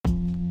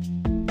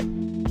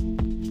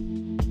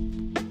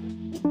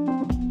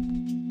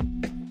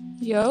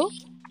Yo.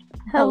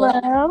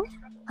 Hello.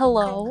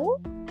 Hello.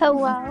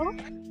 Hello.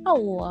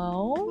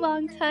 Hello.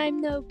 Long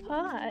time no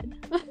pod.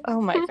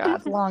 Oh my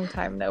god, long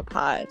time no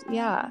pod.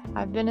 Yeah,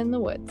 I've been in the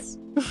woods.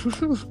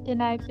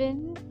 And I've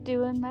been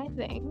doing my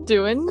thing.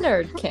 Doing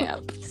nerd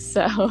camp.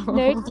 So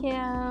Nerd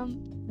camp.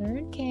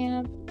 Nerd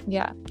camp.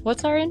 Yeah.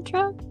 What's our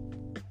intro?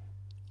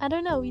 I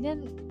don't know. We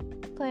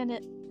didn't plan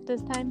it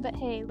this time, but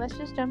hey, let's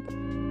just jump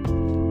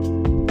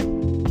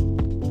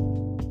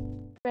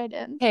right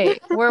in. Hey,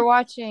 we're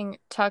watching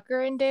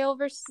Tucker and Dale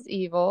versus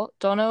Evil.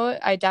 Don't know.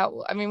 I doubt.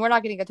 I mean, we're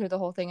not going to get through the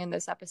whole thing in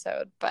this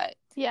episode, but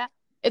Yeah.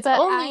 it's But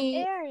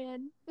only. I'm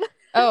Erin.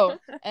 Oh,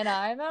 and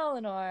I'm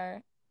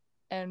Eleanor,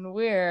 and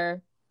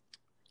we're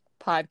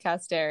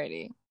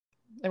Podcasterity,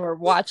 and we're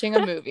watching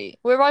a movie.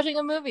 We're watching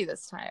a movie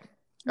this time,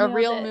 a Nailed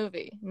real it.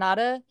 movie, not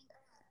a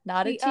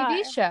We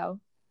TV are.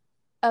 show,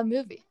 a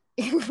movie.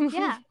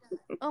 Yeah.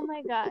 Oh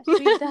my gosh,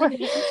 we've done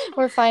it.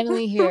 We're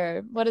finally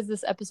here. What is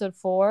this, episode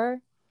 4?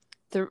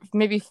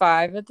 Maybe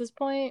 5 at this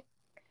point.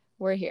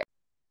 We're here.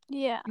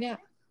 Yeah. Yeah.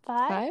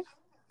 5? 5? I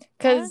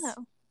Because don't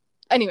know.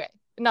 anyway,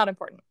 not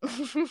important.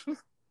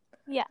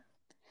 Yeah.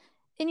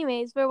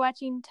 Anyways, we're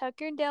watching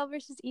Tucker and Dale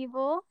versus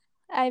Evil.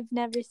 I've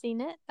never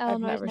seen it.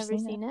 Eleanor's never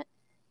seen it.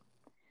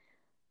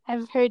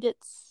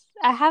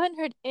 I haven't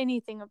heard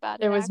anything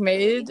about it. It was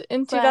made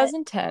in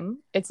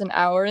 2010. It's an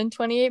hour and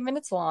 28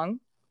 minutes long.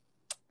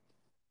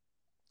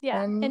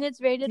 Yeah, and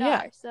it's rated yeah.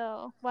 R,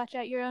 so watch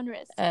at your own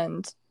risk.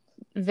 And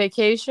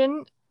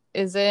vacation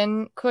is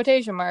in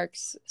quotation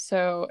marks,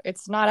 so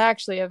it's not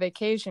actually a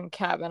vacation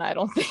cabin, I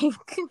don't think.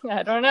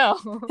 I don't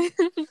know.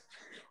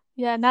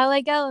 Yeah, not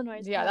like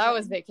Eleanor's Yeah, cabin. that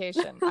was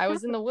vacation. I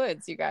was in the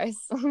woods, you guys.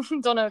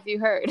 Don't know if you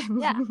heard.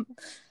 Yeah.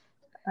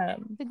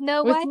 With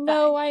no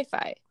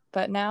Wi-Fi.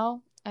 But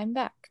now I'm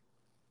back.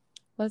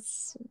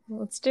 Let's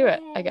do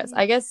it, I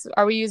guess.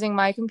 Are we using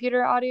my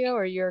computer audio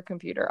or your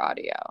computer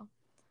audio?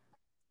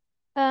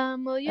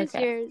 We'll use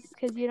yours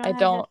because you don't have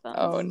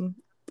headphones.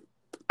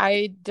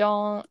 I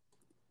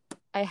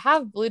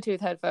have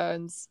Bluetooth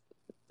headphones,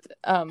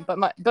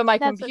 but my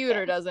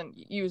computer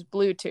doesn't use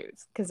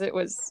Bluetooth because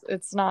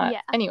it's not.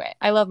 Yeah. Anyway,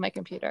 I love my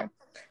computer.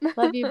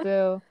 Love you,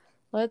 boo.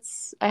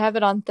 I have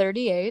it on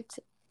 38.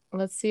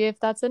 Let's see if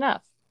that's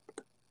enough.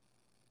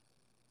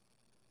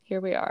 Here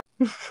we are.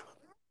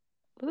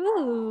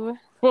 Ooh.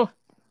 Whoa.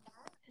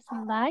 It's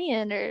a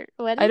lion or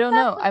what? I don't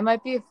know. I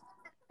might be.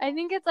 I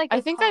think it's like. I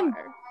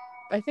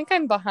think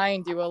I'm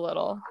behind you a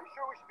little. Are you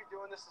sure we should be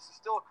doing this? This is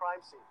still a crime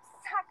scene.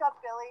 Sack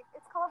up, Billy.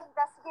 It's called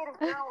investigative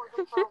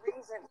journalism for a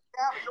reason.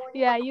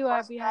 Yeah, you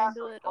are behind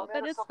a little,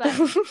 but it's fine.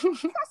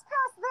 Trespass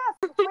this.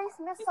 The police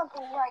missed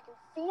something here. I can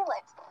feel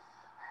it.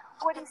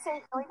 What do you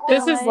say, Billy?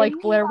 This is like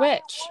Blair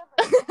Witch.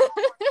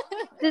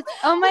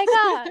 Oh my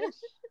gosh.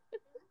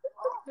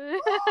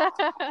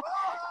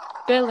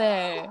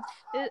 Billy.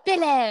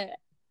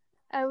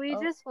 Are we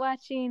just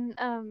watching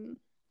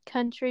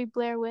Country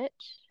Blair Witch?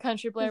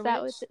 Country Blair Witch? Is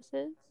that what this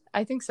is?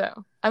 I think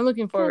so. I'm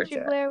looking forward to it.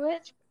 Country Blair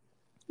Witch?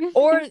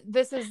 Or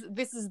this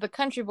is the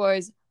Country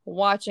Boys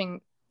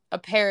watching a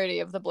parody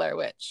of the Blair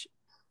Witch.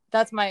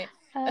 That's my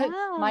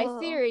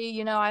theory.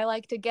 You know, I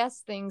like to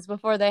guess things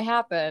before they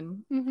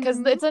happen because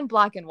it's in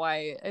black and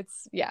white.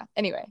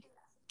 Anyway.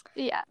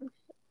 Yeah.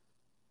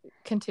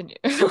 Continue.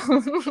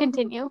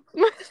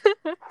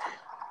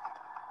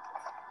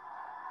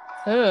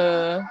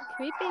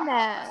 Creepy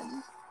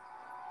man.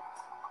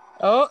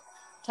 Oh,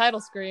 title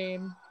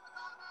screen.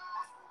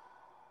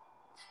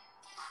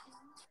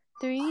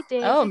 3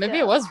 days Oh, ago. maybe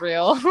it was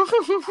real.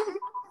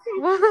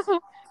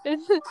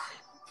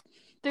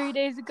 3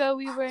 days ago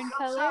we were in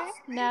color.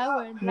 Now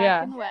we're in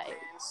black and white.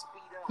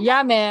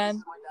 Yeah,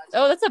 man.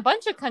 Oh, that's a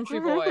bunch of country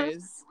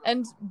boys.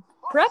 And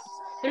prep.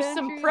 There's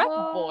some prep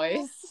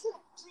boys.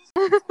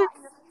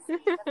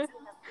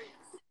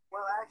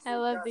 I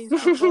love these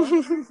people.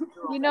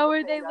 You know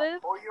where they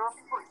live?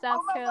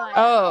 South Carolina.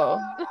 Oh,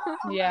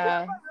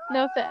 yeah.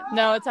 No offense.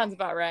 No, it sounds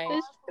about right.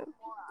 It's true.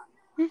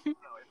 If we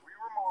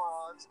were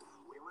morons,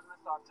 we wouldn't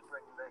have thought to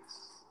bring this.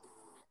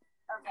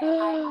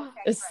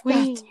 Is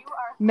that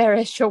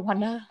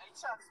marijuana?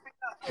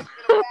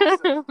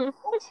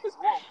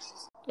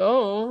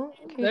 Oh,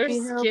 they're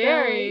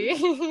scary.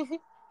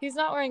 He's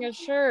not wearing a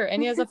shirt,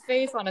 and he has a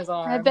face on his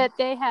arm. I bet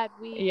they had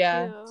weed, too. Did you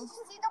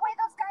see the way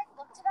those guys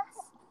looked at us?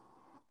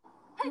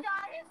 Hey,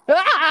 guys!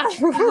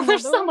 Ah!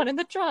 There's someone in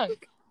the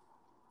trunk.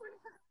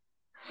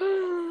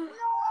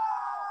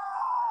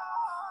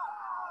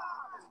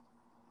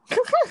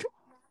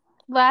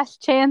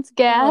 Last chance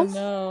gas.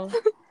 Oh,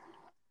 no.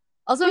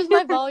 Also, is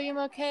my volume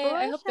okay?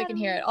 I hope they can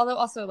hear it. Although,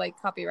 also, like,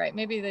 copyright.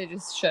 Maybe they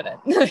just shouldn't.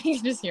 You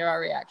can just hear our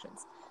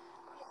reactions.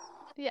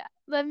 Yeah,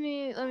 let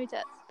me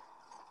test.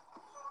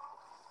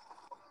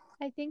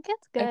 I think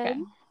it's good. Okay.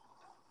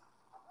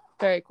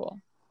 Very cool.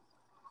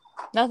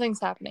 Nothing's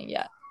happening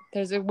yet.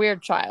 There's a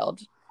weird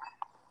child.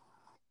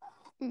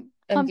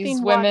 And these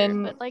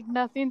women, water, but like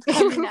nothing's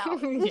coming out.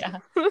 Yeah.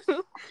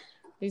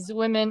 These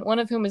women, one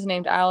of whom is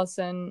named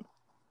Allison,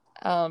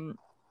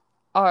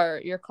 are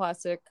your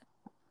classic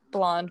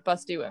blonde,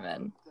 busty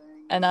women,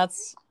 and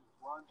that's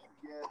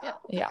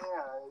Yeah.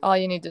 All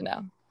you need to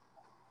know.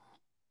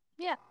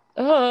 Yeah.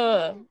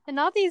 Ugh. And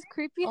all these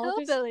creepy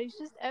hillbillies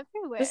just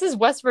everywhere. This is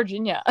West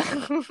Virginia.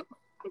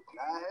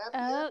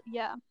 Oh,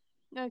 yeah.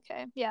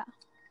 Okay, yeah.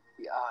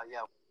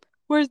 Yeah.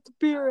 Where's the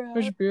beer at?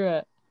 Where's your beer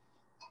at?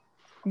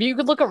 You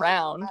could look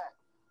around.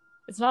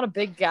 It's not a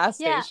big gas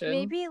station. Yeah,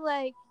 maybe,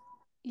 like,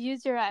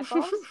 use your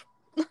eyeballs.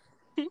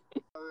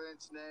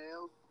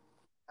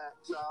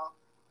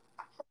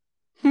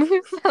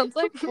 Sounds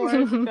like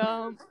Forrest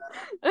Gump.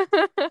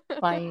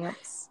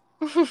 Plants.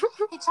 Hey,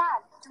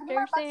 Chad.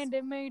 They're saying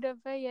they made a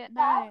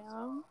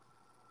Vietnam.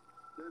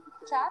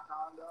 Chad?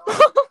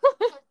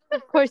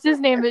 Of course, his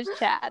name is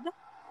Chad.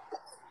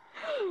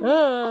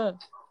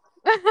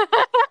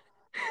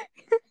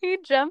 He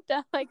jumped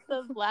at, like,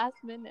 the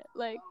last minute.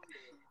 Like,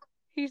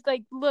 he's,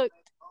 like,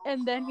 looked,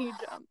 and then he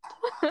jumped.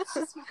 Let's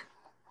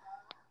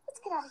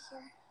get out of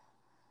here.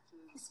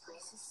 This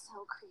place is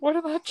so creepy. What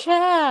about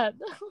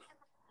Chad?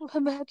 What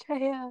about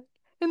Chad?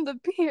 And the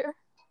beer.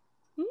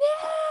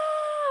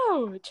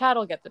 No! Chad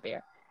will get the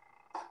beer.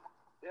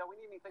 Yeah, we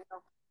need anything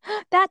else.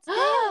 That's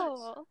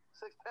Dale.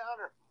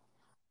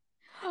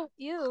 6-pounder.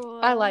 Ew.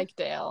 I like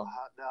Dale.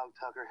 Hot dog,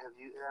 Tucker. Have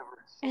you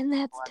ever? And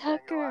that's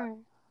Tucker.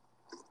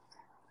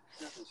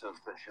 Nothing so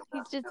special.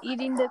 He's just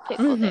eating the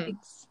pickled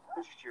eggs.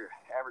 This is your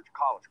average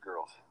college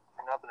girls.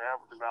 Nothing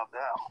average about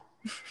that.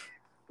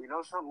 You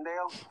know something,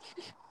 Dale?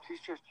 She's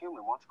just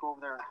human. Why don't you go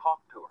over there and talk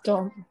to her?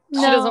 Don't.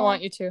 No. She doesn't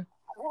want you to.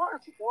 What in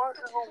the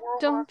world?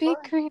 Don't be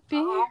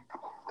creepy.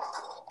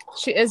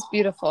 She is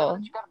beautiful.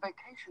 You got a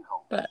vacation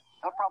home. But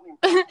I'll probably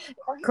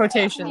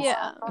quotations.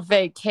 Yeah.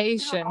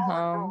 Vacation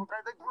home.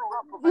 They grew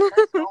up with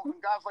vacation homes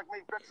and guys like me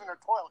fixing their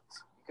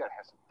toilets. You gotta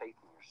have some faith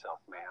in yourself,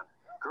 man.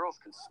 Girls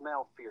can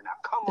smell fear. Now,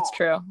 come on. It's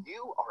true.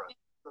 You are a...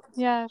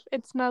 Yeah,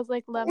 it smells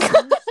like lemons. You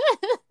got a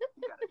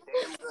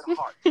damn good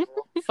heart.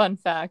 Fun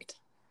fact.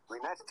 I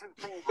mean, that's two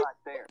things right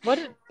there. What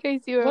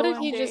did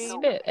he just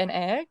spit? An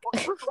egg?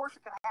 What's the worst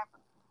that can happen?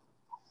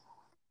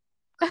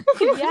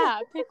 Yeah,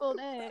 pickled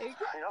egg.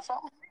 You know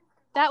something?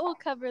 That will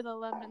cover the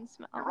lemon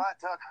smell. You're right,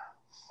 Tuck.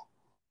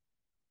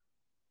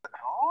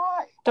 All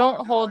right.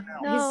 Don't hold.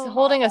 No. He's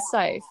holding a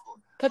scythe.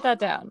 Put that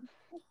down.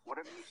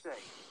 Whatever you say,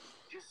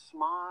 just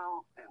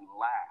smile and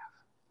laugh.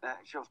 That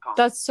shows confidence.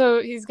 That's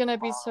so. He's gonna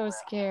be so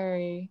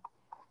scary.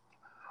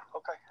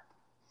 Okay.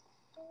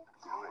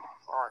 All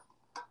right.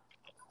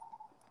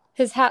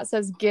 His hat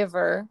says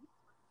giver.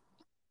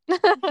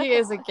 He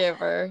is a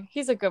giver.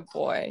 He's a good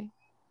boy.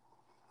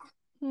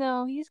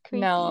 No, he's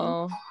creepy.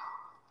 No.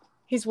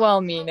 He's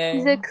well-meaning.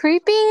 He's a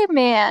creepy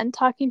man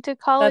talking to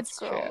college That's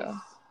girls. true.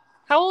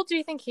 How old do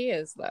you think he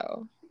is,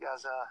 though? You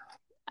guys,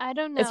 I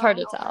don't know. It's hard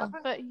to tell.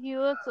 But he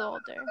looks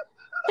older.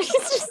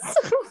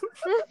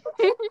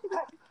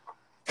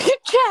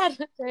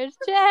 Chad! There's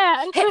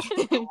Chad.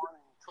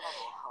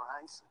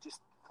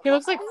 He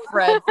looks like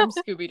Fred from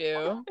Scooby-Doo.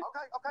 Okay,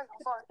 I'm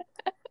sorry.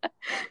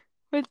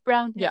 With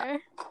brown Yeah.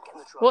 hair.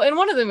 Well, in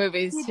one of the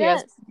movies, he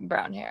has does.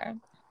 brown hair.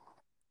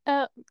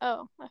 Oh,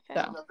 okay.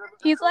 So.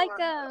 He's like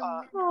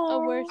a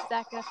worse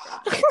Zac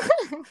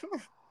Efron.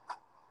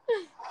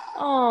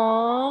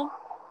 Aww.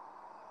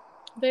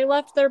 They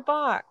left their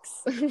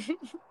box. I told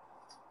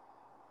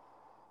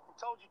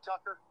you,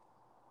 Tucker.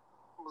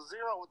 I'm a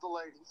zero with the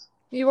ladies.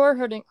 You were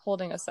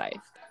holding a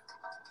scythe.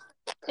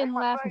 And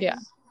laughing. Yeah.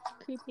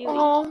 Creepy.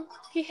 Oh,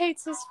 he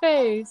hates his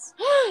face.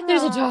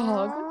 There's a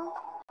dog.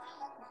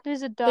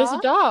 There's a dog? There's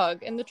a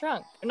dog in the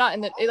trunk. Not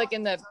in the, like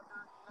in the,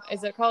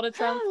 is it called a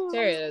trunk?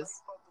 There it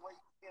is.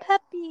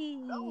 Puppy.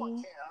 No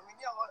one can. I mean,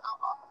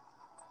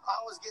 I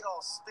always get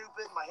all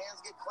stupid. My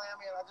hands get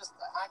clammy, and I just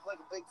act like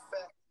a big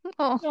fat.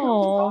 Oh.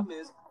 Problem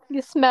is,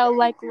 You smell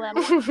like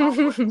lemon.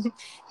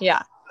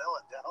 Yeah. no,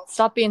 it don't.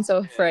 Stop being so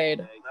afraid.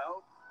 No.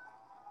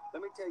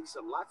 Let me tell you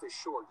something. Life is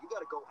short. You got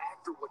to go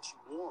after what you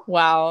want.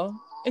 Wow.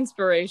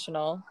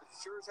 Inspirational.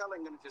 Sure as hell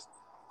ain't gonna just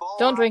fall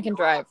Don't out drink in and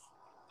your drive. lap.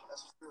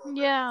 That's true.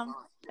 Yeah.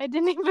 I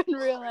didn't even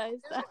realize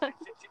that.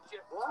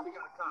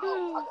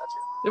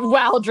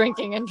 While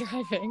drinking and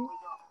driving.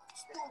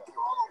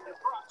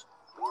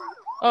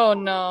 Oh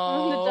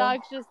no. And the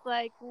dog's just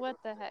like, what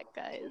the heck,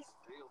 guys?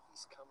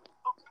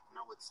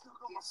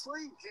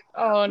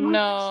 Oh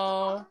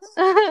no.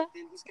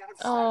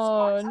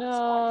 Oh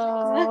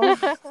no.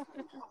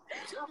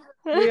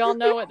 We all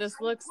know what this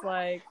looks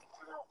like.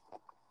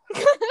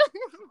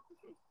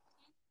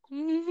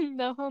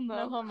 No homo.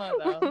 No homo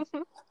though.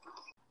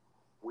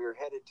 We're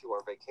headed to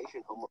our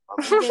vacation home.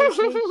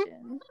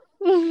 Vacation.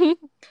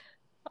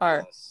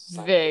 Our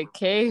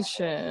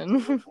vacation.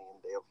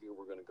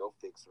 We're gonna go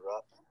fix her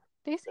up.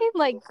 They seem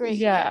like great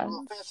Yeah.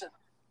 friends.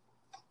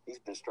 He's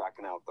been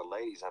striking out with the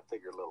ladies. I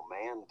figure a little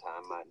man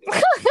time might do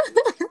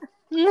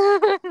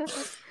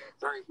it.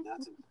 Very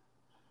nothing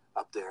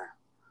up there,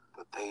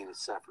 but pain and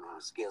suffering on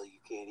a scale you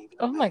can't even.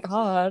 Oh my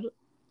god.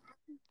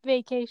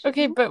 Vacation.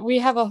 Okay, but we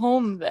have a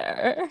home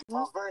there. That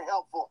was very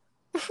helpful.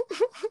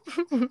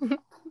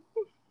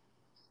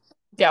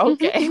 Yeah,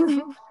 okay.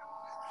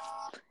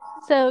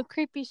 So,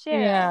 creepy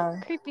sheriff,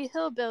 Yeah. creepy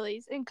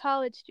hillbillies, and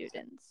college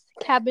students.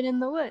 Cabin in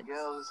the Woods.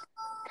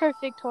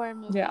 Perfect horror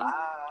movie. Yeah.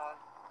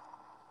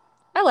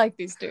 I like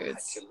these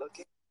dudes.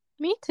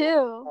 Me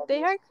too.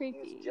 They are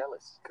creepy.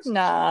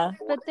 Nah.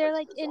 But they're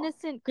like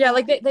innocent. Yeah,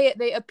 like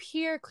they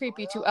appear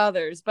creepy to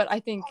others, but I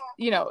think,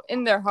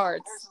 in their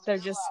hearts, they're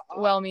just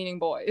well-meaning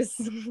boys.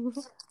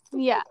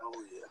 Yeah.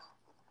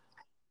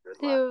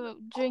 To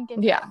drink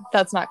and yeah,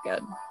 that's not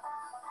good.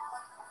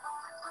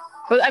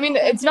 But I mean,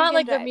 it's not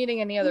like they're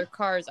meeting any other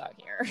cars out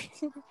here.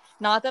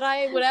 Not that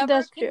I would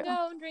ever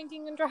condone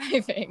drinking and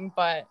driving,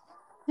 but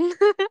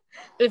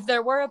if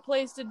there were a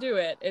place to do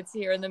it, it's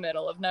here in the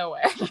middle of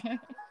nowhere.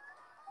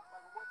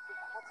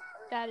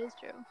 That is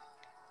true.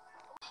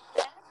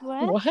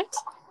 What?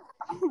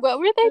 What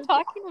were they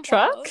talking about?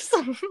 Trucks?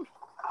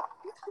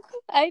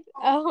 I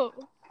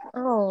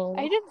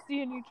didn't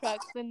see any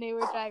trucks when they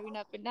were driving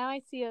up, but now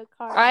I see a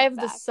car. I have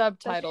the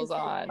subtitles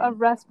on. A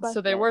rust bucket.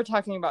 So they were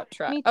talking about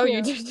trucks. Me too. Oh,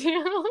 you did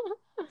too?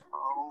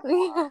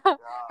 Yeah.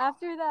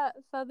 After that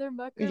Father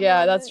Mucker. Yeah,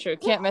 moment. That's true.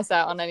 Can't miss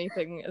out on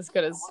anything as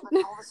good as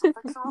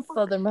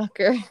Father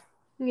Mucker.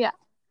 Yeah.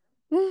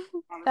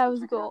 That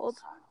was gold.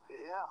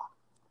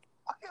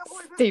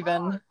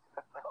 Steven.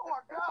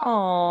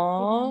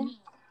 Aww.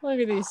 Look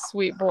at these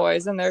sweet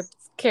boys and their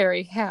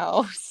Carrie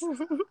house.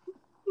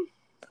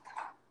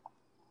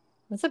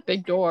 That's a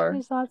big door.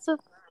 There's lots of...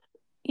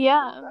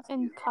 Yeah,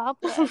 and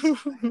cobwebs.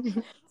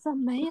 It's a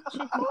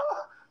mansion.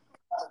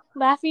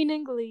 Laughing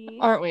in glee.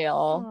 Aren't we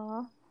all?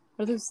 Aww.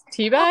 Are those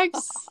tea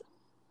bags?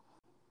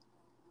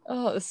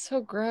 Oh, it's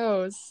so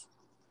gross.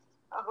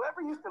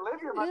 Whoever used to live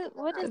here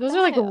what is Those that?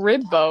 are like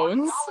rib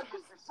bones.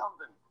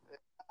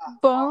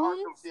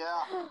 Bones?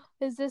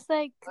 Is this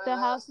like the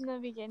house in the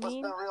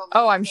beginning?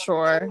 Oh, I'm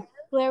sure.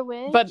 Blair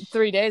Witch? But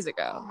 3 days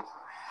ago.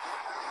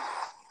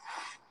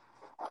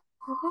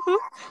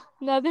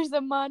 Now there's a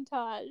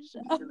montage.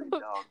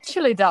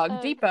 Chili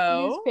Dog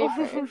Depot.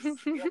 Newspapers.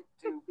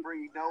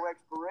 No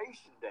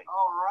expiration date.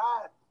 All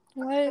right.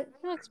 What?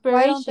 Expiration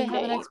Why don't they have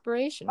date. an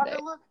expiration date?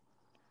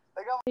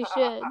 They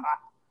should.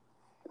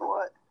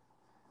 What?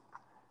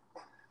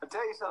 I'll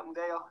tell you something,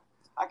 Dale.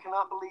 I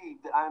cannot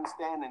believe that I am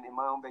standing in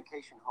my own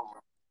vacation home.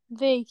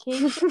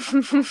 Vacation.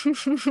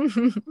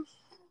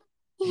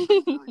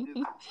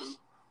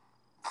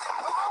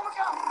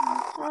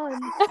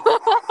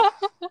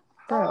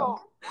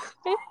 Bro.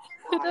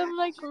 Hit him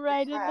like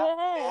right in the head.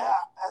 Yeah,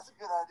 that's a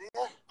good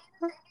idea.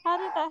 How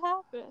did that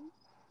happen?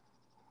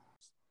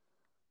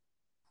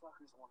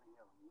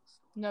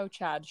 No,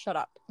 Chad, shut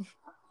up.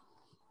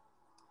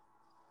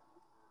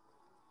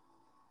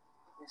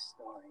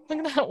 Look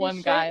at that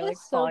one guy like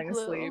falling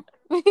asleep.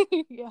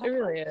 Yeah. It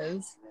really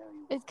is.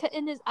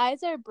 And his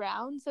eyes are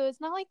brown, so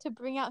it's not like to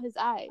bring out his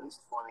eyes.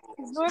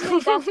 Because normally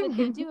that's what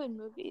they do in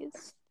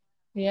movies.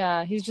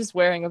 Yeah, he's just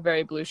wearing a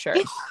very blue shirt.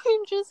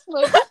 Just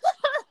like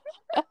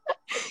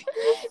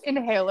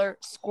Inhaler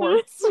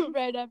squirts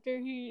right after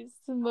he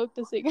smoked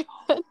a cigarette.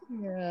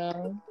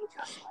 Yeah.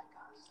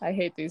 I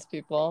hate these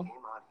people.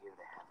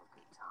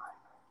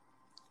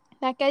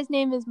 That guy's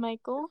name is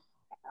Michael.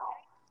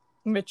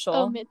 Mitchell.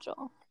 Oh,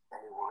 Mitchell. They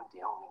weren't the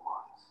only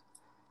ones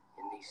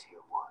in these here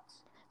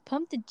woods.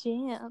 Pump the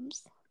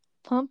jams.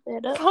 Pump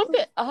it up. Pump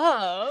it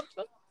up.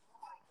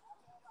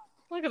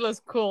 Look at those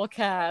cool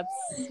cats.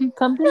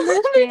 Pumping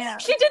the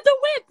jams. She did the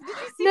whip. Did you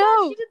see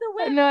that? She did the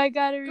whip. No, I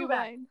gotta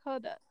rewind.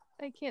 Hold up.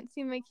 I can't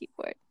see my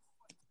keyboard.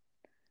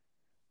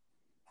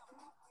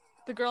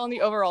 The girl in the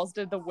overalls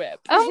did the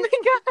whip. Oh my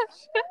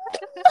gosh.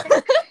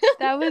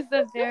 That was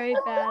a very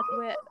bad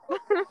whip.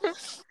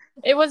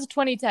 It was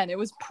 2010. It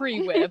was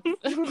pre-whip.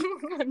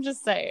 I'm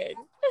just saying.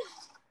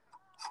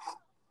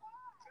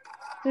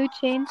 Who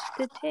changed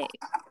the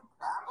tape?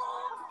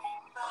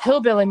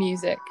 Hillbilly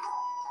music.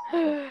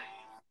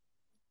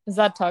 Is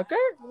that Tucker?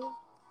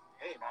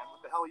 Hey man,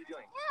 what the hell are you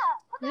doing?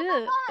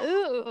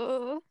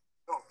 Ooh.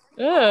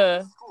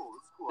 Ugh.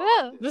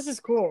 Oh. This is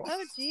cool.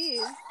 Oh,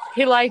 jeez.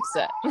 He likes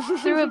it.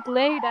 Threw a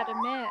blade at a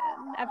man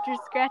after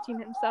scratching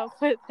himself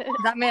with it.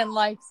 That man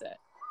likes it.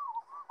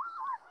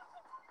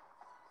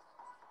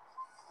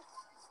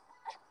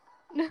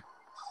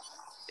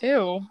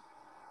 Ew.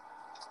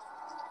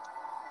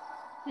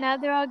 Now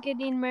they're all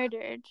getting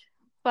murdered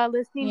while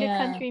listening to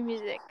country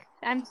music.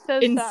 I'm so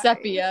In sorry.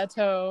 sepia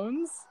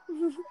tones.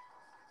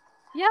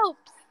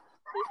 Yelps.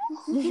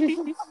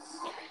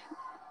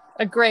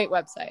 A great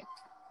website.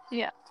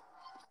 Yeah.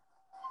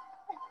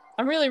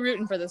 I'm really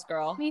rooting for this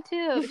girl. Me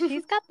too.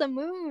 She's got the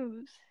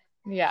moves.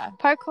 Yeah.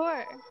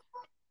 Parkour.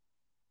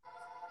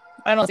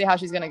 I don't see how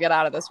she's going to get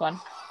out of this one.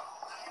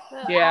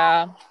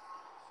 Yeah.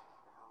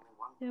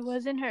 It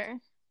wasn't her.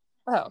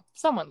 Oh,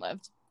 someone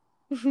lived.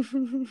 Just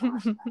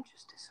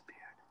disappeared.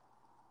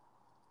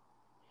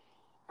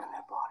 And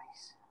their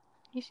bodies.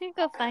 You should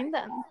go find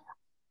them.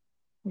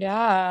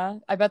 Yeah,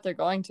 I bet they're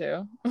going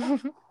to.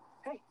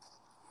 Hey,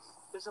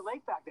 there's a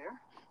lake back there.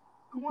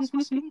 Who wants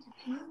to skate?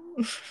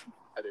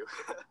 I do.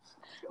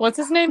 What's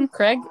his name?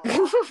 Craig?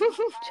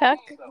 Chuck?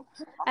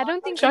 I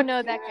don't think you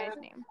know that guy's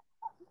name.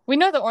 We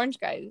know the orange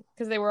guy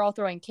because they were all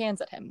throwing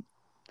cans at him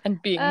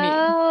and being mean.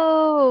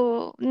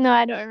 Oh, no,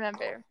 I don't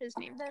remember his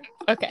name then.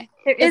 Okay.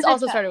 There It's is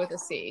also Chuck. started with a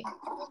C.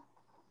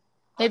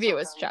 Maybe it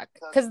was Chuck,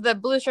 because the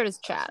blue shirt is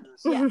Chad.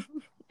 Yeah.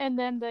 And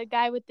then the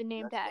guy with the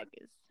name tag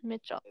is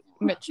Mitchell.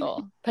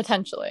 Mitchell,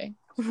 potentially.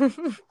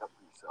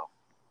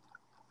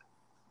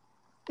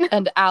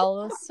 And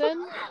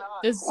Allison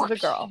is the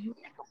girl.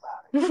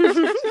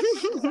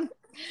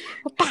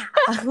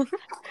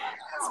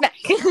 Smack.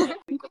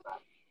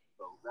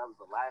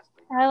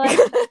 I like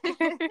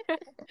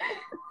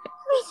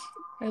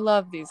I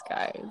love these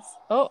guys.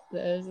 Oh,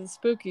 there's a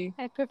spooky.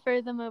 I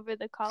prefer them over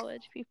the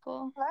college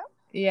people.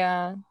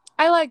 Yeah.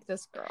 I like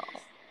this girl.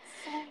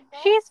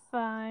 She's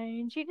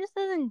fine. She just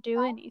doesn't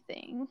do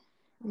anything.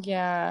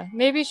 Yeah.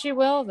 Maybe she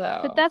will,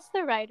 though. But that's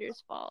the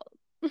writer's fault.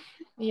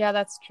 Yeah,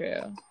 that's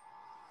true.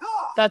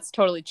 That's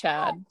totally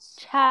Chad.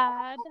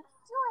 Chad.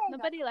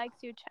 Nobody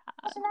likes you,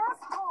 Chad. Come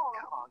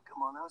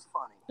on, that was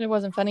funny. It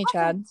wasn't funny,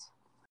 Chad.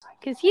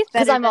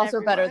 Because I'm also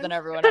everyone. Better than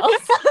everyone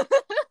else.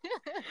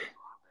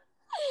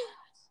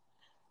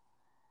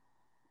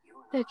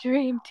 The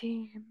dream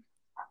team.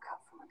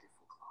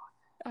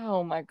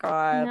 Oh my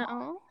god.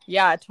 No.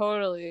 Yeah,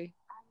 totally.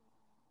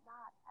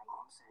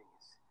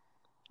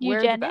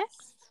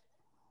 Eugenics?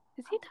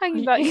 Is he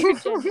talking about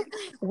eugenics?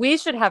 We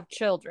should have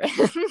children.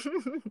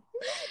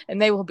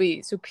 And they will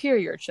be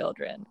superior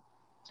children.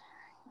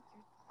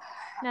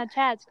 Now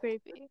Chad's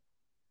creepy.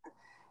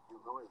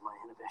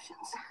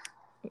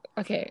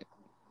 Okay.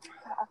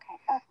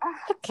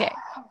 Okay.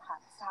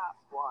 Stop.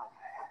 Why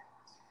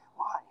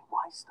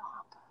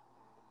stop?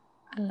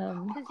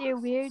 Because you're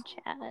weird,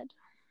 Chad.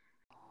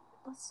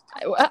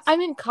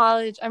 I'm in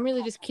college. I'm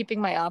really just keeping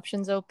my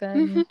options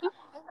open.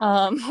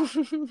 I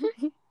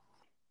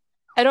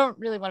don't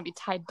really want to be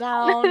tied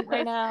down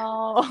right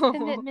now.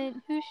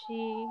 Commitment, who's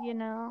she, you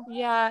know?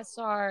 Yeah,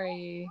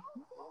 sorry.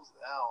 What's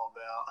that all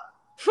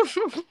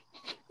about?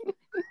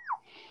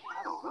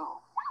 I don't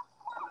know.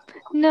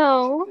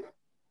 No.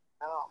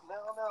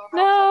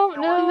 No.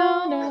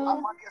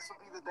 My guess would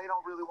be that they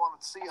don't really want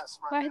to see us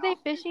right Why are they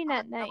fishing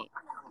at night?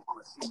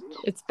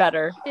 It's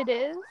better. It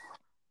is?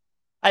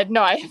 I have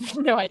no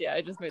idea.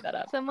 I just made that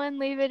up. Someone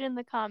leave it in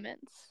the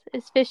comments.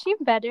 Is fishing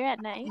better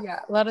at night? Yeah,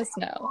 let us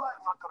know.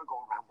 I'm not going to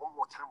go around one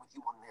more time with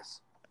you on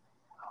this.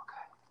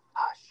 Okay.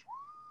 Hush.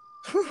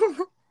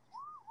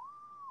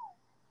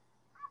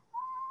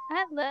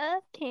 I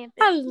love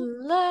camping. I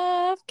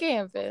love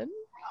camping.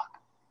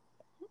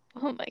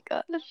 Oh my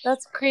gosh.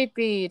 That's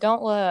creepy.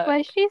 Don't look. Why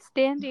is she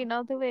standing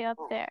all the way up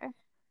there?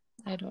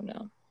 I don't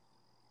know.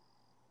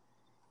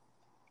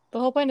 The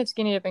whole point of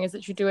skinny dipping is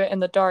that you do it in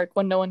the dark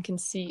when no one can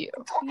see you.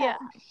 Yeah.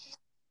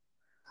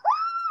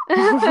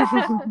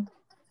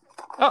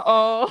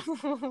 Uh-oh. What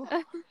the hell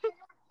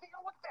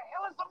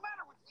is the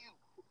matter with you?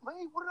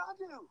 Lee, what did I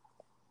do?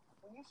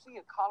 When you see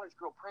a college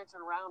girl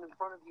prancing around in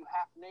front of you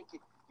half naked,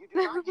 you do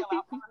not yell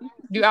out her name.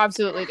 You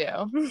absolutely do.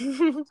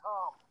 Tom,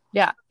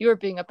 Yeah, you are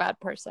being a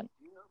bad person.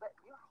 you know that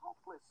you're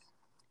hopeless.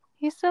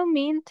 He's so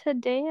mean to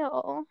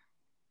Dale.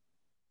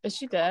 Is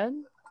she dead?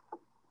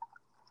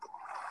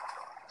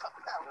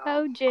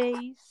 Oh,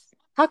 Jace.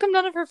 How come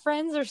none of her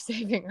friends are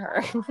saving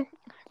her?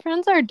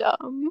 Friends are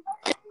dumb.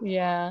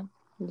 Yeah.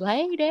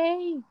 Lady.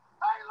 Hey,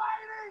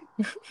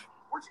 lady!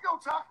 Where'd you go,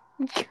 Chuck?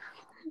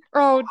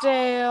 Oh,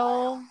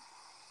 Dale.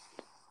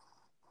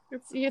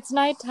 It's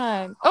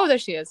nighttime. Oh, there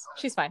she is.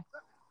 She's fine.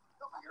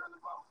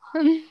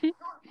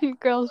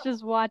 Girls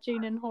just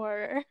watching in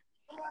horror.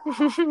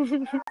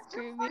 Screaming.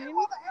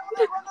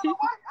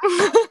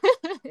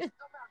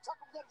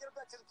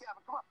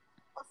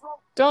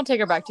 Don't take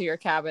her back to your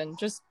cabin.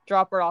 Just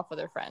drop her off with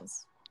her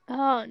friends.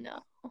 Oh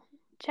no.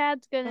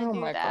 Chad's gonna do that. Oh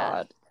my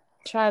god.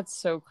 Chad's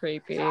so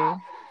creepy. Hillbillies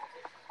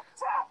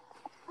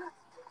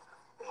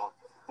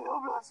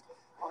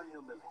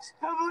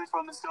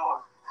from the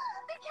store.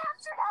 They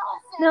captured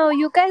Allison. No,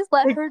 you guys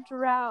let her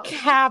drown.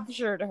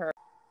 Captured her.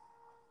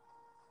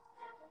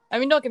 I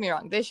mean, don't get me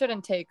wrong. They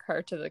shouldn't take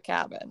her to the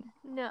cabin.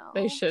 No.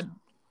 They should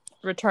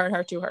return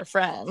her to her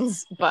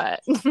friends,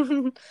 but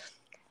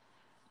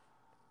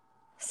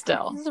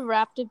still. Just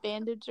wrapped a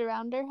bandage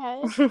around her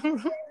head.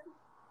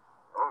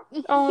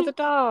 Oh, the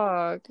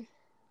dog.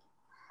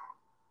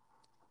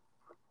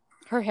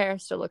 Her hair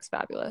still looks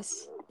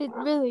fabulous. It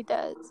really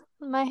does.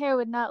 My hair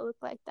would not look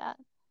like that.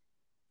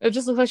 It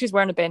just looks like she's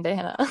wearing a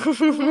bandana.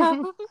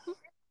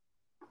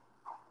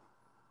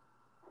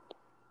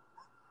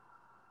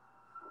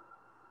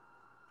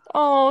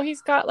 Oh,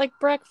 he's got like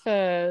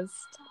breakfast.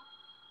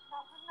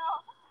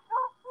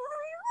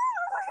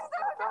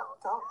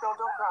 Don't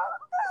cry.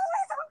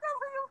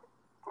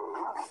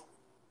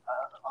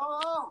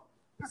 Oh,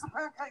 there's some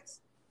pancakes.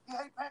 You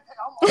hate pancakes.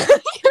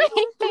 You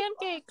hate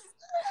pancakes.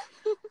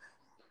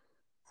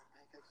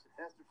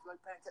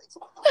 Pancakes.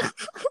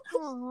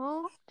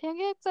 Aww,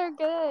 pancakes are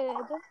good.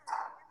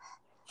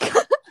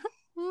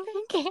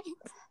 Pancakes.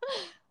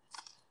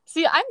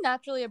 See, I'm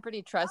naturally a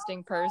pretty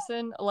trusting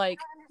person. Like,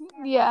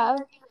 Yeah.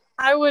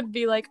 I would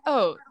be like,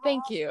 oh,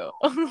 thank you.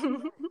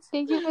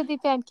 Thank you for the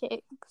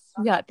pancakes.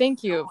 Yeah,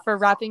 thank you for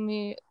wrapping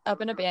me up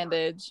in a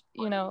bandage.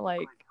 You know,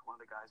 like,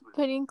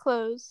 Putting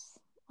clothes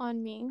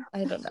on me.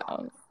 I don't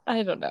know.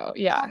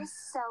 Yeah. That is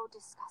so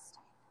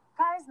disgusting.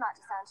 Try as not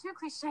to sound too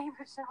cliche,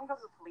 but should I go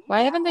to the police?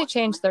 Why haven't they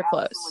changed their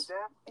clothes?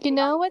 You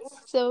know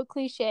what's so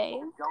cliche?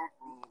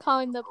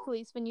 Calling the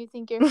police when you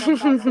think your friend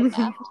got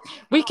kidnapped.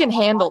 We can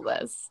handle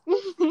this.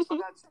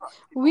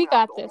 We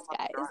got this,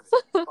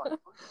 guys.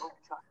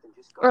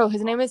 Oh,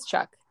 his name is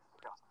Chuck.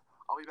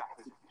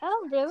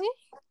 Oh, really?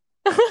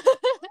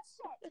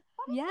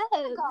 Yes.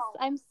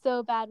 I'm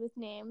so bad with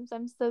names.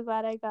 I'm so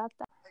glad I got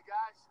that.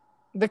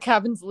 The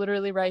cabin's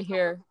literally right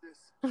here.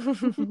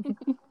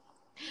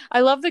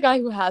 I love the guy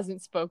who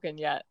hasn't spoken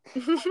yet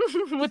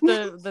with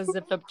the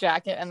zipped up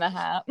jacket and the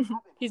hat.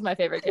 He's my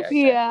favorite character.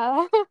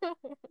 Yeah.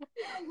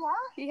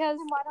 He has,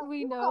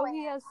 we know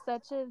he has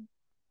such a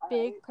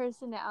big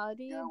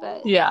personality,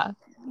 but yeah,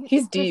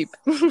 he's deep.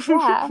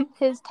 Yeah,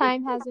 his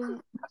time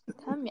hasn't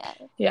come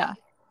yet. Yeah.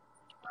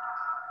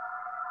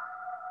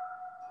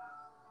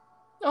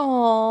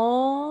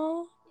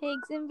 Aww.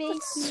 Eggs and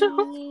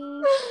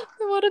bacon.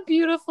 What a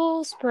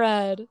beautiful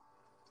spread.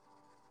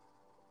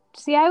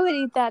 See, I would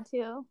eat that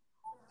too.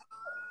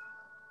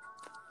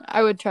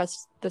 I would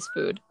trust this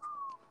food.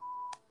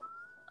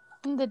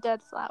 And the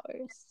dead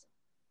flowers.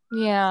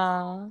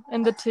 Yeah,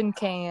 and the tin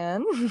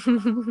can. Please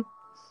don't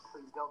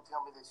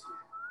tell me that you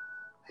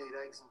hate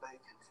eggs and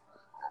bacon.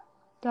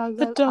 Dog,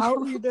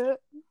 I'll eat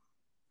it.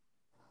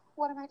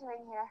 What am I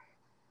doing here?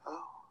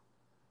 Oh,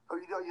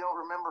 you don't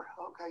remember?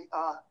 Okay,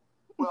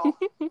 well...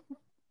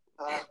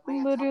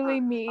 literally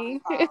Tucker,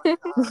 me.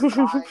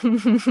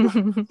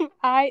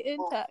 I I and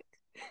Tuck.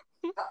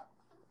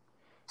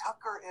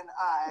 Tucker and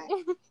I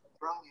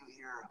brung you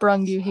here.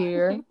 Brung you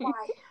here. Why?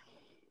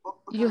 Well,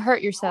 You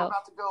hurt yourself. We're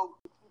about to go.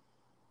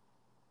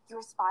 You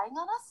were spying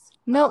on us?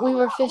 No, we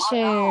were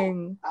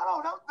fishing.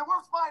 No, they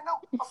weren't spying. No,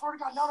 I swear to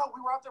God, no,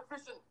 we were out there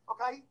fishing.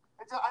 Okay,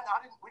 we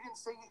didn't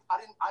see. I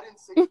didn't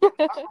see.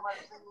 Tucker might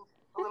have seen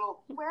a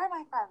little. Where are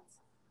my friends?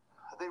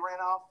 They ran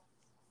off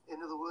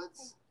into the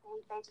woods.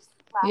 They just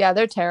left. Yeah,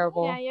 they're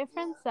terrible. Yeah, your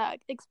friends suck,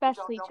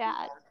 especially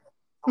Chad.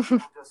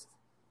 Just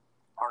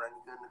aren't any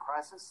good in the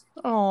crisis.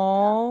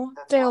 Oh,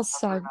 Dale's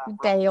so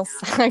Dale's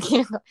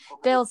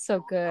so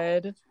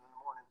good.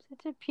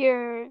 Such a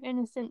pure,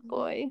 innocent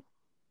boy.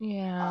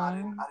 Yeah. I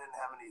didn't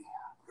have any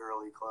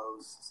girly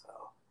clothes, so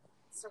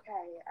It's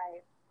okay.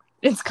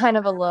 It's kind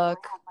of a I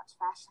look. don't have much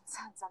fashion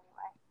sense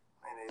anyway.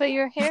 But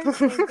your hair is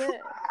so good.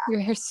 Your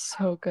hair's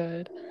so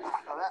good.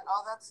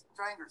 That's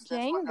Jangers.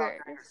 That's my dog,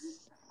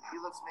 Jangers. He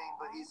looks mean,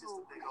 but he's just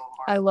a big old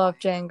I love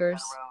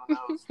Jangers.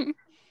 I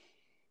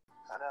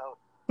know.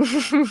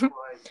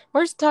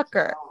 Where's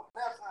Tucker?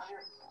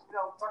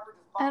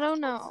 I don't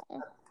know.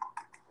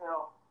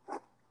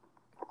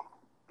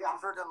 Yeah, I'm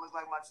sure it doesn't look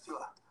like much to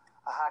a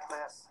high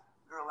class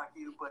girl like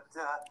you, but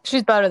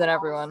She's better than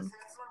everyone.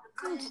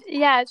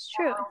 Yeah, it's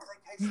true.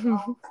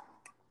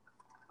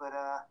 But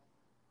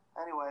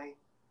anyway,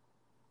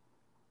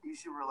 you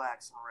should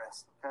relax and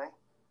rest, okay?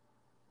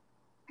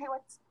 Hey,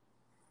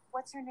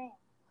 what's your name?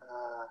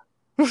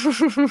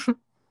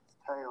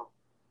 Dale.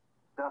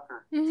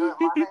 Ducker.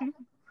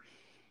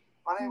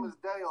 My name is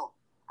Dale.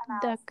 I'm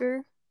Alice.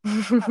 Ducker. But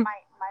my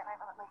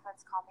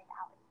friends call me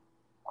Allie.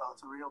 Well,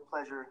 it's a real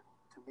pleasure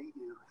to meet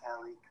you,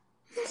 Allie.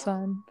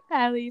 Son.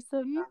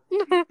 Allison.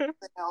 Anything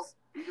else?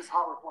 You just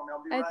holler for me.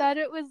 I'll be I right. thought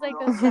it was like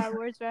a Star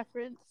Wars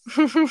reference.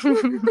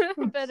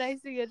 But I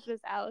see it's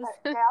just Alice.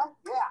 Dale?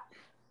 Yeah.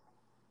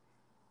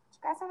 Do you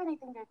guys have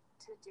anything to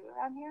do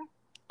around here?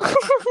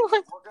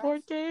 Like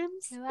board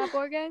games? You have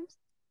board games?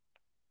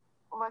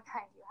 What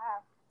kind do you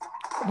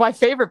have? My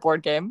favorite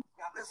board game.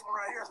 Got this one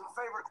right here is my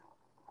favorite.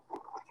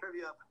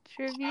 Trivia.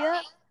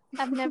 Trivia?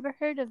 I've never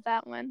heard of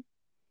that one.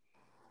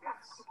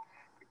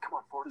 Come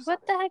on, 4 to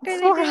What 7. the heck are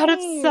they 4 out of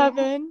doing?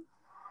 7.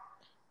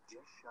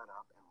 Just shut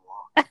up and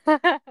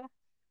walk.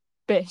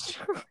 Bitch.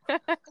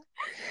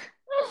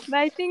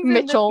 My thing's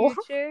Mitchell. in the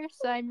future,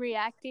 so I'm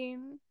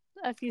reacting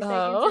a few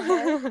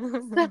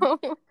seconds ahead. So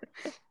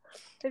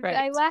if Right.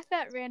 I laugh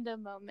at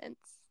random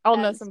moments. I'll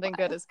that know is something why.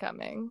 good is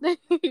coming.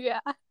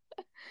 Yeah.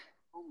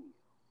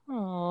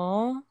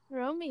 Aww.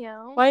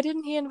 Romeo. Why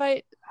didn't he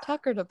invite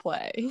Tucker to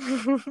play?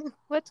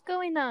 What's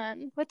going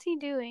on? What's he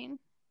doing?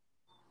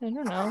 I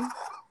don't know.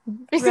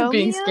 He's Romeo?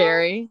 being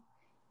scary.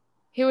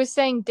 He was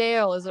saying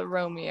Dale is a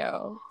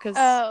Romeo because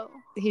Oh.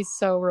 he's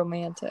so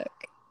romantic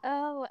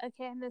Oh,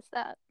 okay, I missed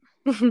that.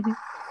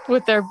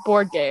 with their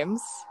board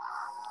games.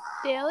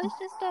 Dale is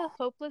just a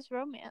hopeless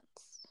romance.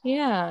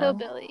 Yeah.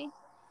 Hillbilly.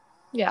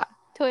 Yeah.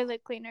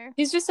 Toilet cleaner.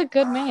 He's just a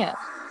good man.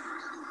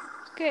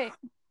 Great.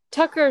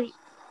 Tucker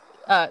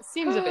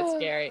seems a bit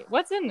scary.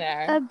 What's in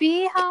there? A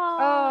beehive.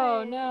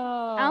 Oh,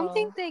 no. I don't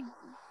think they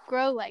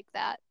grow like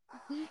that.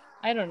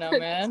 I don't know, It's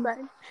man.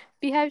 fine.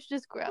 Beehives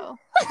just grow.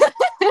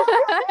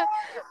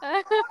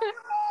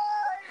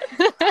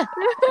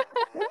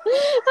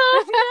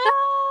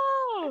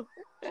 Oh,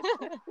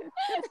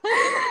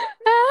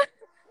 no!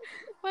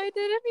 Why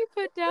didn't he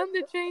put down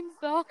the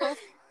chainsaw?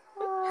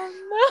 Oh,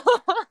 no!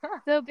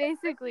 So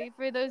basically,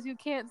 for those who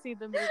can't see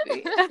the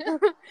movie,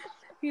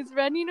 he's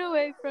running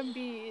away from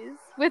bees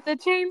with a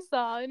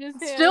chainsaw in his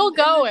hand. Still and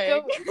just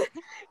going.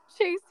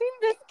 chasing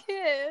this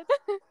kid.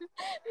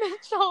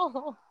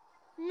 Mitchell.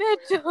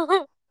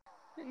 Mitchell.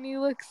 And he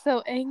looks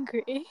so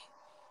angry.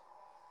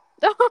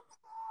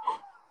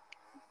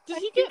 Did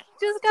he get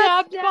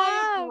stabbed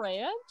by a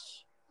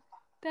branch?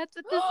 That's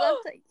what this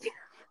upside.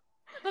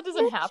 That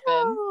doesn't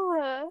happen.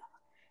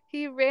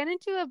 He ran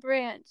into a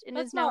branch and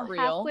is now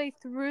halfway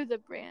through the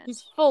branch.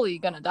 He's fully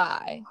gonna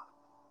die.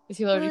 Is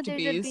he allergic to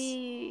bees? A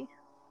bee.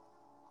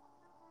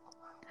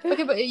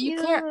 Okay, but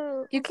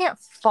you can't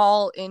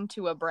fall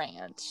into a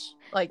branch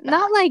like that.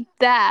 Not like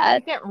that.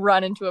 You can't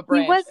run into a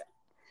branch.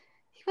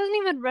 He wasn't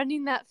even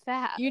running that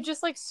fast. You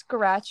just like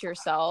scratch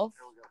yourself.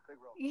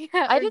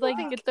 Yeah, I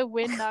didn't get the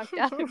wind knocked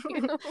out of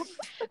you.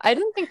 I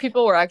didn't think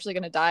people were actually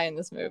gonna die in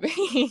this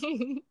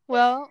movie.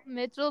 Well,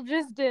 Mitchell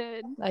just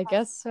did. I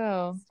guess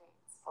so.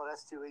 Oh,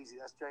 that's too easy.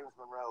 That's James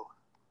Monroe.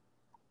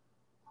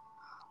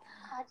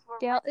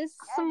 Dale is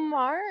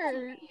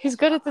smart. He's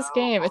good at this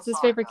game. It's his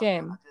favorite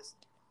game.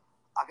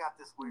 I got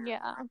this weird.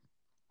 Yeah.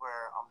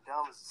 Where I'm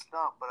dumb as a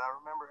stump, but I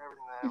remember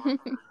everything that I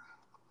remember.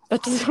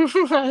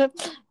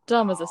 That's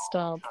dumb as a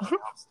stump. I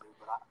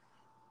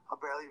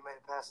barely made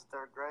it past the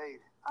 3rd grade.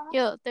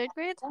 Yo, 3rd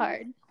grade's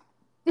hard.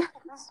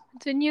 It's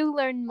when you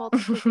learn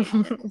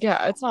multiplication.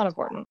 Yeah, it's not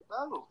important.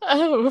 Oh. What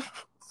kind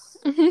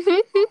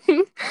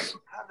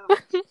of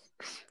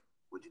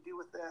would you do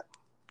with that?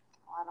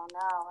 I don't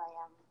know.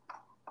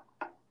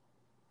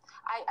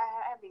 I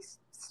have these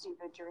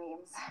stupid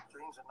dreams.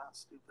 Dreams are not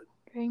stupid.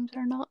 Dreams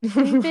are not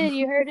stupid.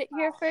 You heard it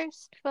here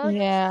first, folks.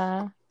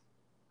 Yeah.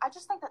 I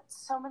just think that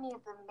so many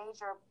of the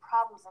major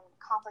problems and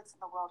conflicts in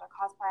the world are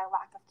caused by a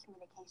lack of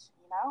communication,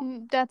 you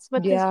know? That's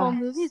what this whole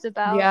movie's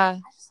about. Yeah.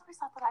 I just always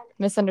thought that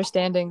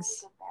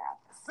misunderstandings.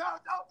 No.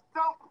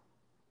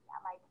 Yeah,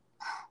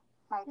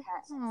 my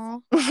parents.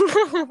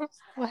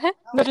 What?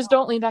 No, just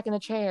don't lean back in the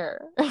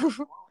chair.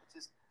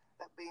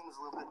 That beam is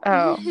a little bit.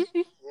 Oh.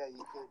 Yeah,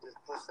 you can just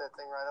push that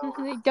thing right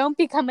over. Don't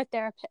become a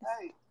therapist.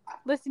 Hey.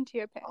 Listen to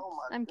your parents. Oh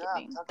I'm God,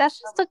 kidding. That's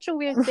just such a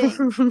weird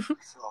thing.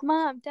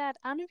 Mom, Dad,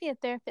 I want to be a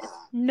therapist.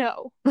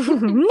 No.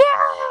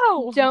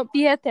 No! Don't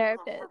be a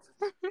therapist.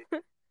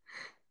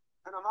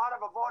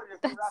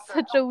 That's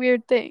such a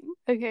weird thing.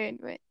 Okay,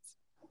 anyways.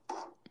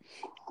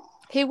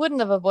 He wouldn't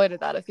have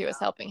avoided that if he was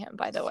helping him,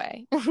 by the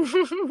way. Came out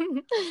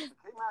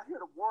here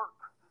to work.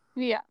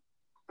 Yeah.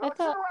 I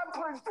thought,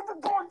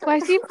 why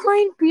is he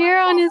pouring beer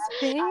on his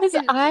face? His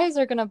eyes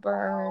are gonna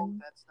burn.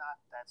 No,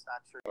 that's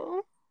not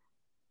true.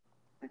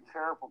 Be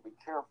careful.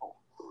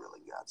 Who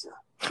really got you?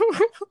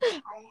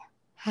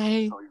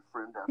 Hey. So your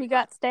friend He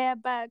got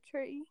stabbed by a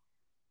tree.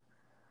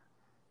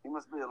 He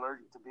must be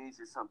allergic to bees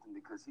or something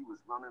because he was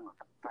running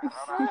like a bat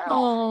out of hell.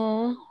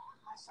 Oh.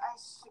 I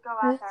should go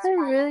out That's there.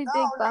 a really big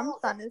No,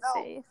 bump on his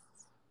face.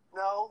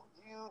 No,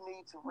 you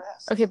need to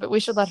rest. Okay, but we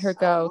should let her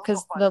go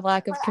because the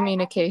lack of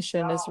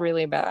communication is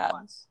really bad.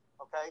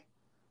 Okay.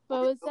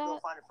 What was Go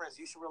that? find your friends.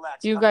 You should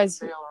relax. You guys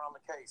Dale are on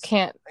the case.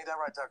 can't. Ain't that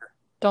right, Tucker?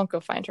 Don't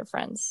go find her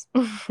friends.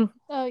 Oh,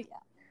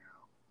 yeah.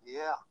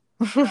 Yeah.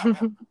 Good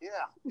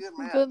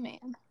man. Good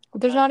man.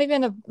 There's not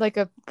even a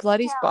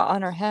bloody spot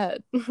on her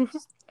head.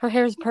 Her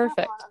hair's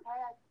perfect.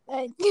 My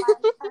friends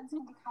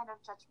can be kind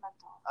of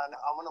judgmental.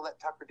 I'm going to let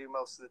Tucker do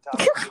most of the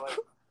talking.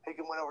 He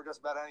can win over just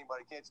about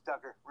anybody, can't you,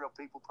 Tucker? Real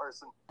people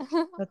person.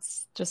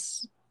 That's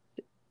just...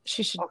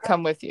 She should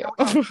come with you.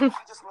 Just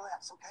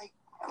relax, okay?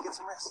 Get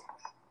some rest.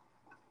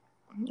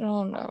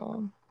 Oh,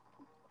 no.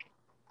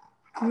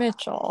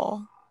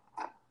 Mitchell.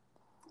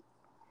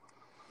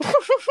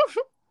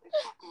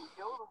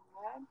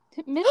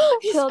 Mitchell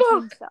killed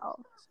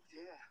himself.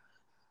 Yeah.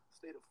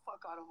 Stay the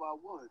fuck out of our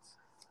woods.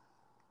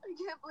 I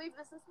can't believe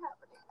this is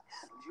happening.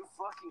 You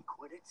fucking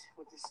quit it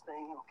with this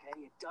thing, okay?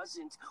 It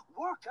doesn't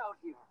work out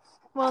here.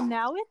 Well,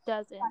 now it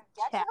doesn't.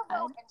 Get Chad to the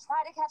phone and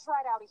try to catch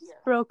right out of here.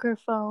 broke her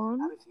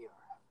phone. Out of here.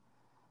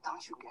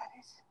 Don't you get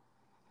it?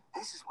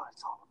 This is what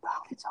it's all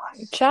about. It's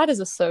us. Chad is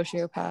a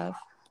sociopath.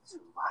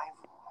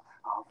 Survival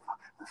of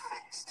the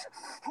fittest.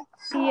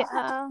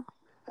 Yeah.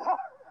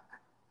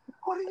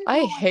 What are you I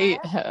doing,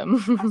 hate man? him.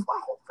 That's my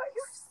whole face.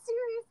 You have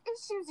serious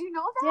issues, you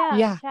know that? Yeah.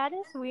 Yeah. Chad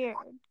is weird.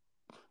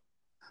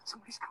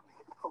 Somebody's coming.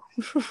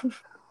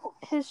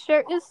 His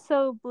shirt is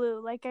so blue.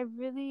 Like, I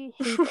really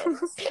hate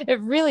it. It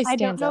really I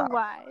don't stands know out.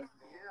 why.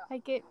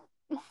 Like, it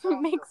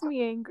makes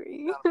me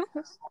angry.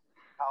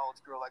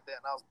 College girl like that,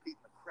 and I was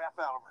beating the crap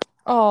out of her.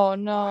 Oh,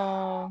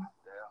 no.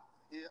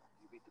 Yeah,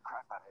 you beat the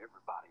crap out of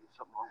everybody. There's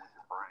something wrong with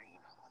your brain. I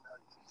know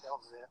you can tell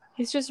me that.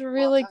 He's just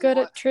really good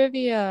at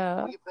trivia.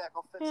 When we get back,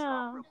 I'll fix it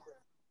Yeah. up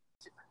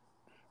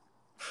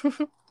real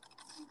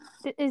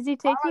quick. Is he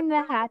taking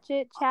the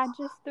hatchet Chad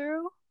just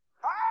threw?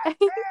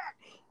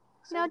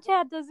 Now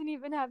Chad doesn't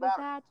even have his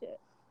hatchet.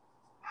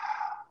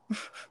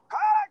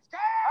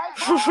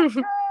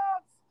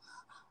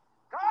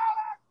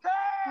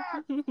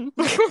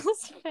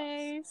 His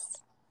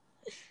face.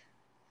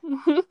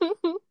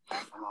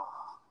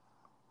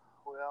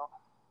 Well,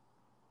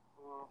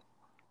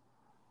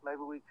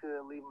 maybe we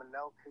could leave them a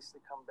note in case they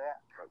come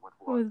back.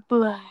 With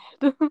blood.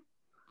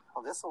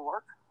 Oh, this will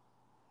work.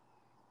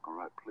 All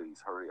right,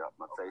 please hurry up.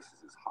 My face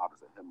is as hot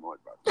as a hemorrhoid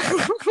right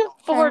now.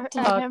 Poor Are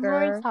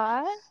hemorrhoids Tucker.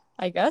 hot?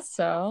 I guess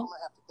I'm so.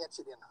 gonna have to etch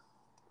it in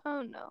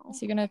Oh no. Is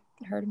he gonna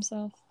hurt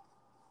himself?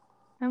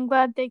 I'm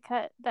glad they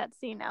cut that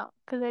scene out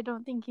because I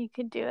don't think he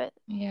could do it.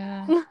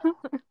 Yeah.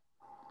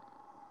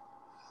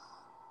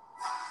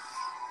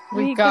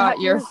 we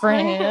got your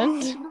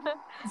friend.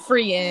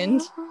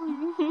 Friend.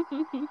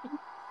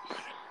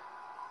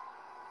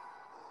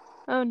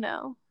 Oh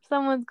no.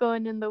 Someone's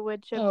going in the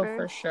wood chipper. Oh,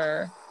 for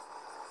sure.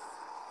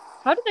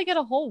 How did they get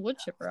a whole wood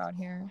chipper out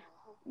here?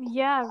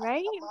 Yeah,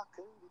 right? I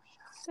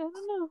don't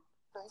know.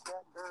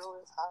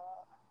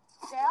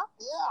 Dale?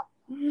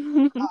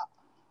 Yeah.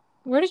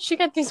 Where did she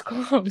get these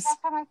clothes? That's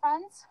for my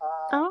friends?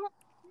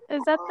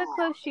 Is that the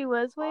clothes she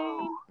was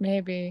wearing?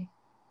 Maybe.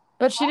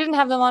 But she didn't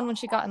have them on when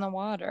she got in the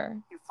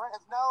water. Your friends?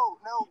 No.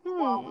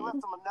 Well, we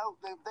left them a note.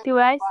 They Do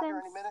I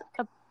sense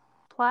a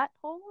plot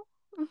hole?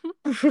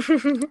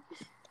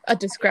 A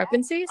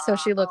discrepancy? So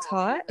she looks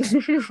hot? I'm taking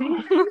a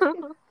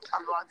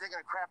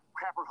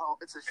crapper hole.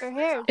 Her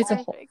hair it's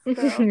perfect,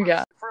 a whole.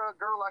 Yeah. For a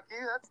girl like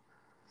you, that's...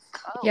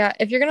 Yeah,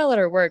 if you're gonna let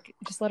her work,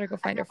 just let her go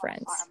find her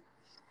friends.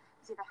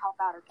 It's either help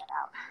out or get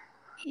out.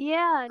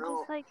 Yeah,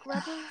 just like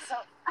let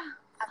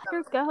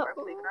her go.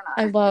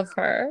 I love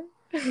her.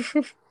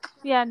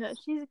 Yeah, no,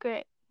 she's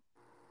great.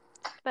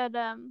 But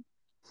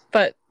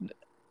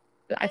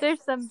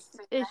there's some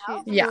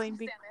issues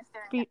going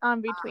on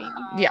between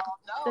the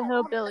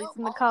hillbillies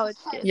and the college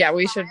kids. Yeah,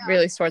 we should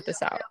really sort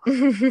this out.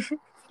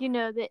 You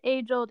know, the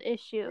age-old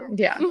issue.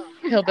 Yeah,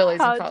 hillbillies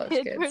and college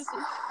kids. Versus...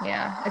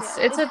 Yeah, it's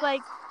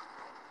like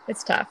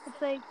it's tough.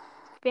 It's like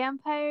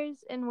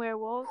vampires and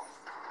werewolves.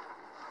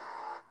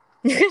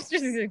 It's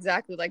just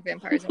exactly like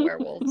vampires and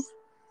werewolves.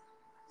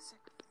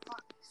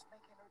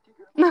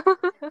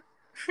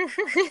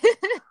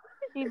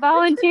 He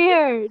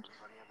volunteered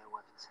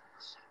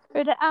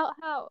for the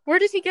outhouse. Where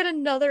did he get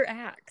another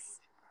axe?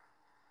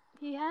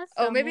 He has.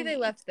 Maybe they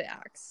left the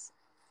axe.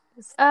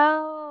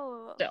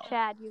 Oh, Still.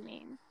 Chad, you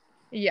mean?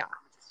 Yeah.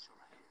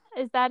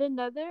 Is that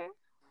another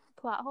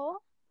plot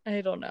hole?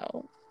 I don't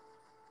know.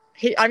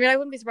 I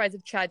wouldn't be surprised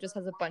if Chad just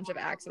has a bunch of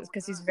axes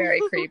because he's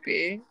very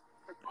creepy.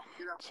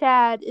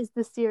 Chad is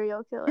the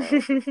serial killer.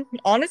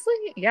 Honestly,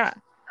 yeah.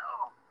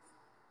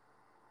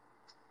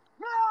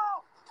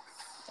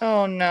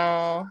 Oh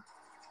no.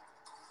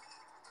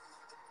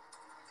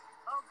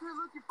 Oh, good,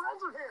 look, your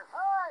friends are here.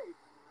 Hey!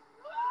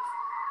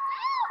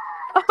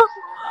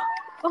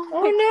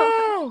 Oh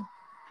no!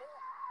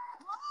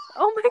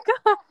 Oh my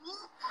god!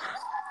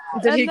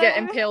 Did he get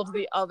impaled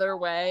the other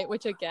way?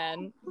 Which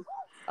again,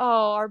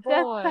 our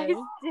boy.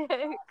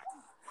 Stick.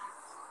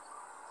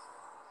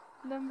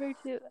 Number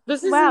 2.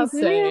 This is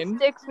insane. Who knew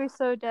sticks were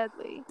so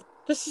deadly?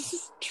 This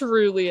is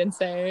truly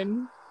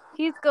insane.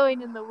 He's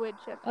going in the wood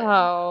chipper.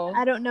 Oh.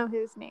 I don't know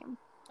his name.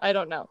 I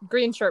don't know.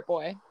 Green shirt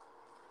boy.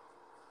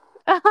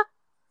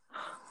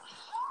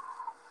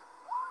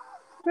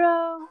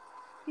 Bro,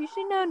 you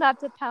should know not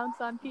to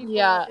pounce on people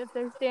if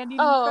they're standing in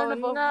front of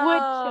a wood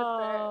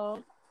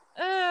chipper.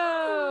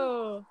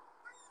 Oh.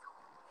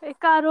 It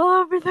got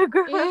all over the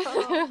ground.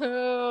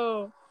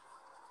 Ew.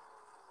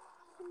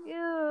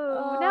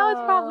 Ew. Now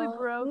it's probably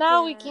broken.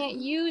 Now we can't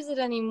use it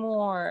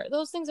anymore.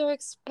 Those things are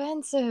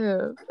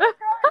expensive.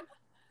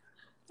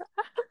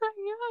 Are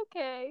you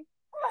okay?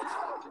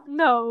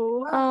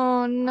 No.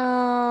 Oh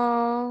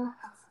no.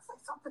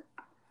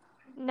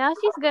 Now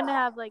she's gonna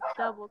have like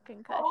double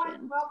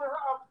concussion. Mother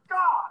of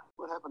God!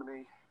 What happened to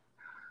me?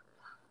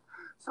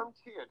 Some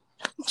kid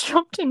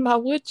jumped in my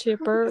wood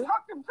chipper. He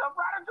tucked himself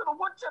right into the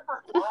wood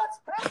chipper. What?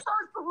 Head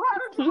first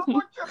right into the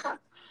wood chipper.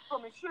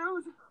 From his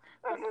shoes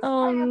and his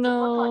pants. No.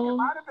 It looked like it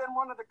might have been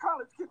one of the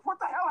college kids. What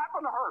the hell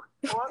happened to her?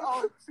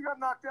 Oh, she got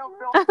knocked down,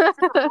 fell on the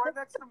chipper right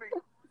next to me.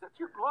 Is that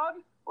your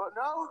blood? Well,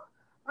 no,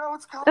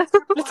 it's college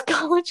kid blood. It's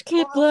college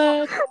kid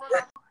blood.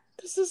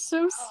 This is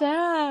so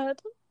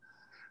sad.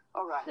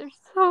 All right. They're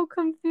so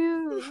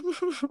confused.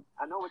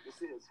 I know what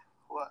this is.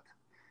 What?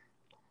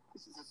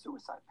 This is a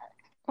suicide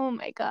pact. Oh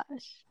my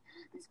gosh.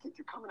 These kids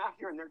are coming out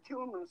here and they're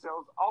killing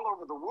themselves all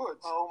over the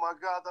woods. Oh my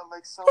God, that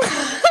makes so much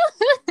sense.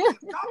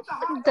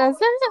 Does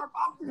it?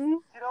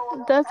 You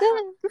know, Does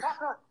it?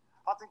 Tucker,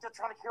 I think they're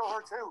trying to kill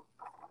her too.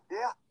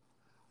 Yeah.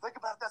 Think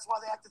about it. That's why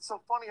they acted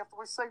so funny after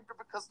we saved her,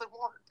 because they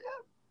want her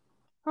dead.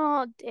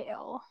 Oh,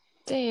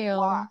 Dale.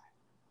 Why?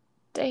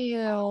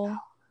 Dale.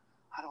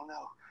 I don't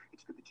know.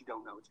 It's good that you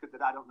don't know. It's good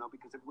that I don't know,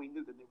 because if we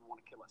knew, then they would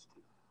want to kill us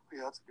too.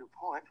 Yeah, that's a good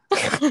point.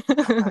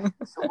 Okay,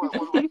 so what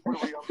are we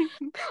up to?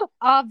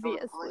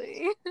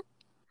 Obviously.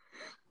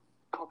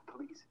 Call the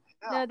police.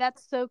 Yeah. No,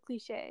 that's so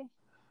cliche.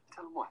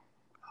 Tell them what?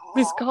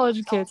 These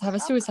college kids have a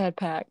suicide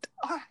pact.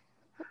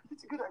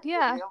 It's a good idea.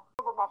 Yeah. Yeah,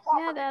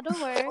 Yeah, that'll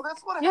work. Well,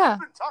 that's what Yeah.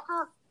 happened,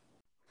 Tucker.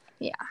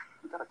 Yeah.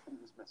 We gotta clean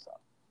this mess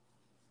up.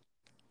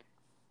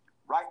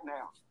 Right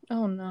now.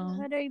 Oh no.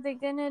 What are they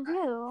gonna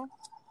do?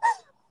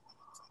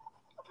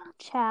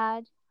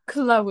 Chad.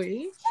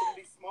 Chloe. Shouldn't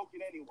be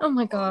smoking anyway. Oh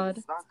my God.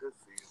 It's not good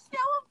for you. Yeah,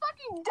 well,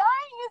 fucking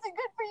dying isn't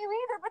good for you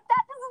either, but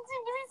that doesn't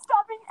seem to be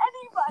stopping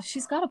anybody.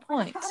 She's got a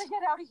point. Gotta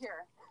get out of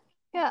here.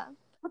 Yeah.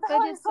 What the But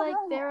hell it's is going like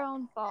on their here?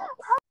 own fault.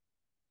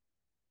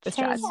 It's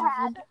Chad.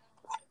 Chad.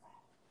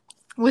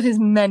 With his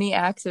many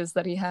axes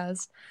that he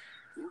has.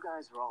 You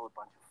guys are all a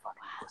bunch of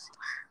fucking pussies.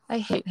 I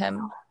hate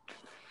him.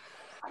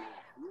 I mean,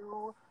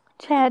 you...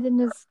 Chad in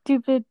his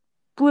stupid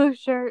blue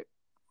shirt.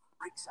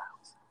 Break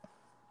sounds.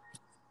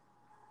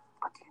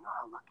 But do you know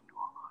how lucky you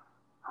all are?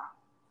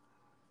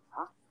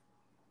 Huh?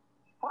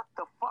 What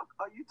the fuck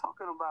are you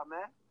talking about,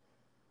 man?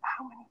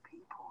 How many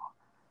people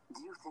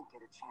do you think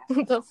get a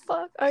chance? The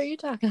fuck are you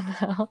talking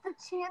about? The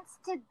chance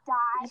to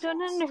die. I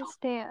don't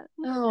understand.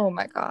 Oh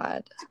my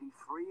god. To be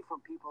free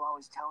from people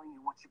always telling you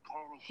what you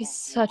can and He's can't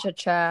such a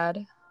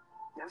Chad.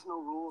 There's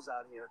no rules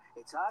out here.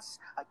 It's us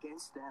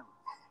against them.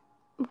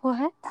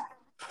 What?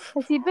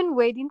 Has he been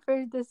waiting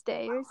for this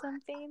day or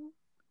something?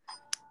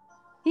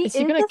 Is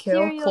he gonna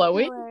kill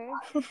Chloe?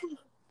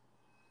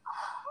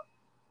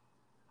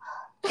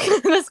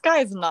 This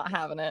guy's not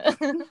having it.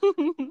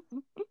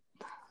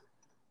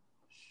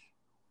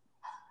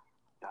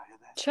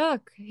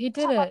 Chuck, he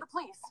did it.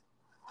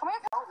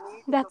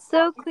 That's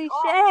so cliche.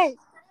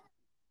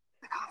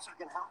 The cops are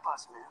gonna help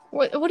us,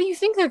 man. What do you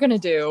think they're gonna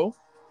do?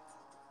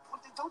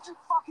 Don't you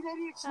fucking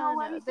idiots know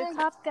anything? The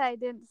cop guy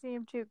didn't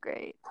seem too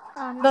great.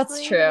 Honestly,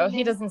 that's true.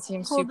 He doesn't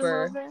seem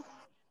super.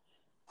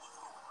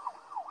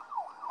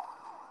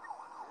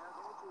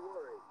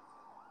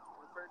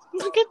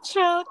 Look at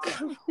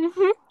Chuck.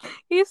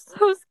 He's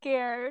so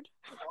scared.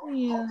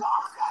 Yeah.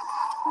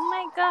 Oh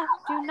my god,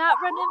 do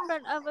not run in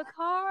front of a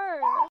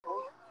car.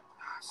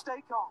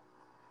 Stay calm.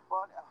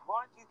 Why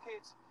don't you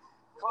kids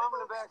climb in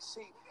the back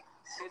seat?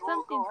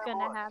 Something's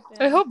gonna happen.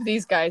 I hope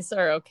these guys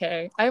are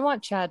okay. I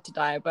want Chad to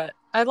die, but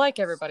I like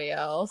everybody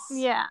else.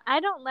 Yeah, I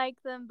don't like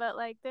them, but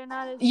like they're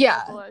not as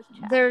terrible as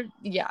Chad.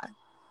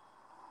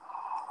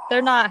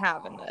 They're not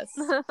having this.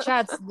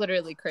 Chad's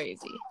literally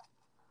crazy.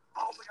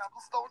 Oh my god,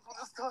 the stones with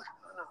this truck.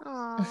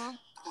 Aww.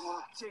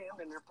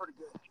 Jammed in there pretty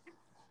good.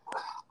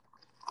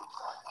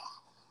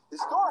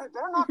 This guy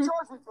better not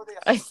charge me for this.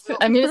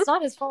 I mean, it's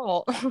not his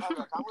fault.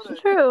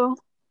 True.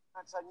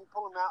 You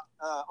pull him out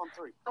on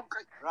 3.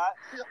 Okay, right?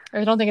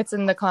 I don't think it's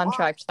in the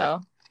contract,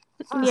 though.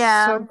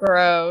 Yeah. So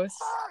gross.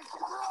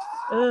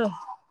 Ugh.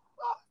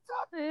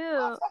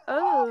 Ew.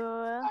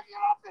 Oh.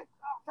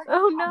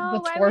 Oh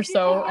no. The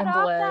torso and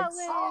the legs.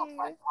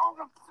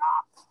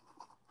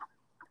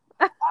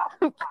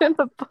 I'm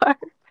gonna barf.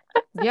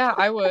 Yeah,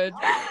 I would.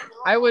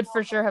 I would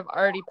for sure have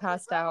already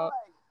passed out.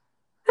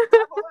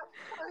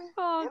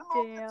 Oh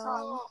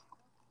damn.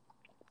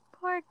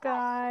 Poor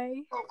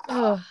guy.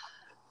 Ugh.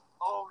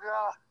 Oh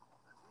god.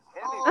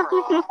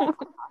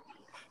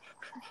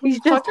 He's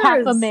just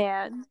half a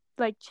man.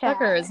 Like Chad.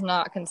 Tucker is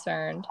not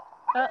concerned.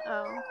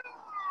 Uh-oh.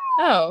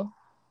 Oh.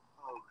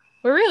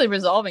 We're really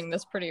resolving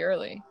this pretty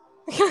early.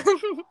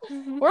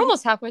 We're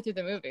almost halfway through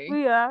the movie.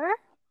 We are?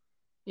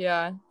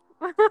 Yeah.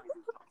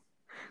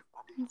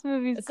 This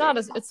movie's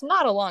it's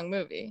not a long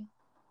movie.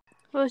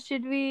 Well,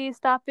 should we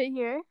stop it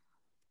here?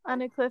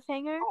 On a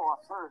cliffhanger?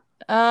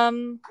 I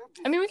mean,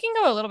 we can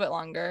go a little bit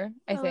longer,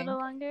 I think. A little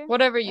longer?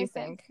 Whatever you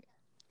think.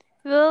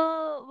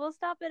 We'll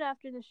stop it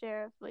after the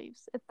sheriff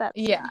leaves, if that's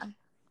yeah.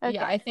 Okay.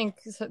 Yeah, I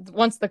think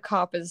once the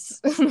cop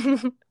is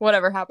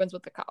whatever happens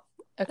with the cop.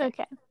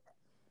 Okay.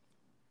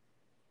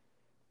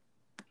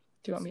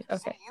 Do you want me?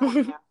 Okay.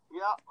 Yeah.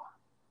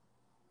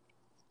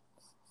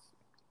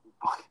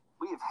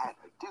 We have had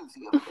a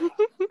doozy of a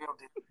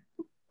day.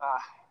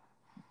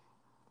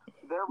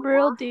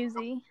 Real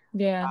doozy.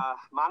 Yeah.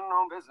 Minding our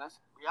own business.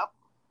 Yep.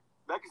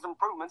 Making some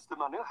improvements to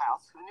my new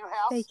house. The new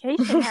house.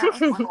 Vacation house.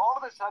 When all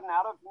of a sudden,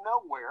 out of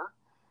nowhere,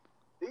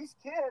 these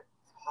kids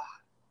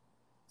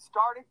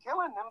started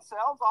killing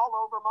themselves all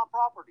over my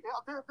property.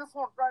 Yeah, dude, this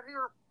one right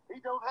here, he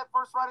dove head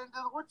first right into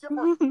the wood chipper.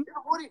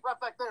 Woody right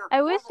back there.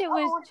 I wish it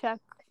was Chuck.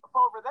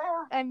 Over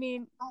there. I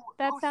mean,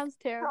 that sounds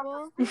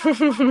terrible. But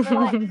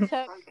like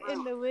Chuck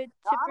in the wood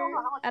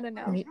chipper. I don't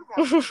know.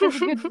 There's a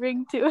good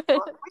ring to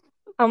it.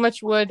 How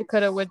much wood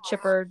could a wood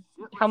chipper?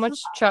 How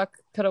much Chuck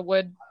could a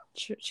wood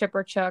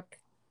chipper chuck?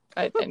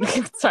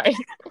 Sorry.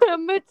 How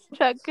much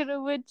Chuck could a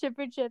wood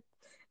chipper chip?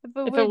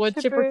 If a wood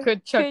chipper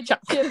could chuck. Chip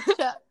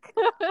Chuck.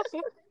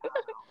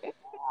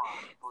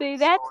 Say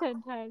that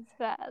 10 times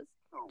fast.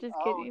 Just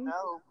kidding.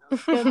 No.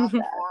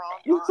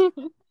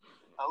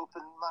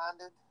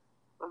 Open-minded.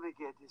 Let me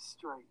get this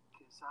straight.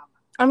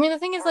 I mean, the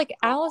thing is, like,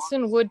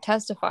 Allison would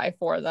testify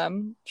for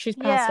them. She's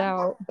passed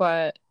out,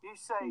 but... You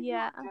say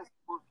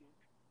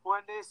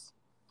when this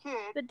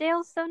kid... But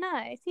Dale's so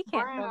nice. He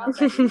can't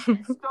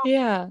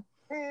Yeah.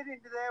 Head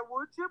into that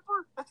wood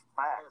chipper? That's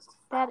facts.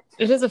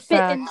 It is a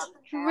fact.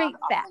 Straight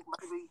facts.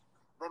 Maybe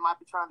they might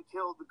be trying to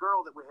kill the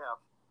girl that we have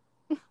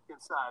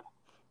inside.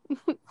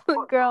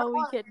 The girl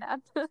we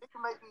kidnapped. It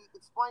can maybe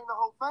explain the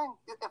whole thing.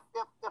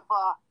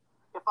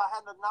 If I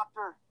hadn't knocked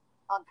her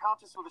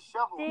unconscious with a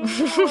shovel.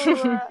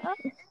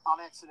 On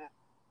accident.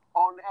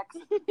 On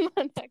accident.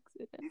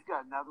 You've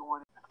got another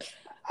one.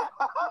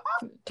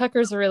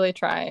 Tucker's really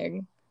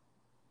trying.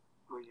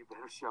 Well, you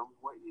better show me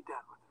what you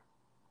done with her.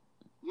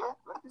 Yeah,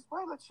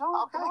 let's show him.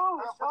 Okay,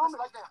 let's show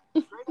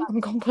him. I'm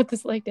gonna put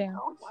this leg down.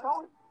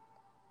 Show him.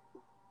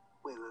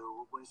 Wait,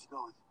 where's he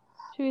going?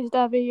 Should we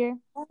stop it here?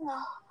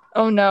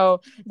 Oh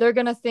no, they're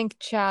gonna think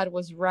Chad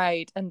was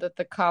right and that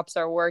the cops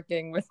are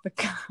working with the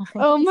guys.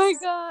 Oh my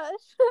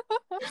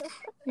gosh.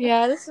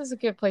 Yeah, this is a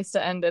good place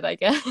to end it, I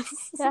guess.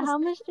 Yeah, how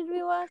much did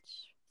we watch?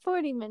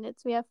 40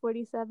 minutes. We have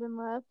 47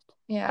 left.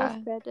 Yeah.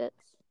 Plus credits.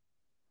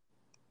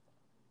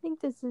 I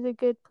think this is a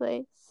good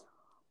place.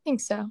 I think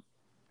so.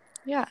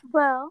 Yeah.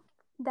 Well,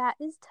 that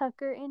is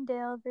Tucker and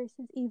Dale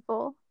versus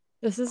Evil.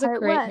 This is a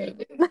great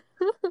movie.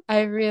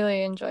 I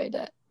really enjoyed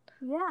it.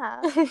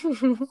 Yeah.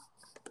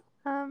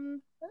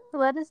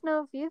 Let us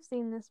know if you've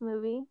seen this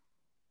movie.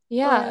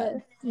 Yeah.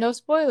 No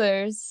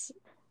spoilers.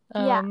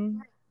 Yeah.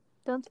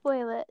 Don't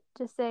spoil it.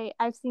 Just say,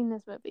 I've seen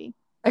this movie.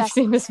 I've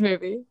seen this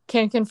movie.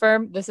 Can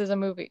confirm this is a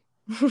movie.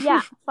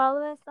 Yeah.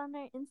 Follow us on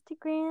our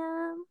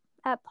Instagram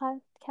at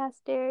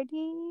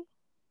Podcastarity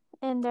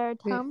and our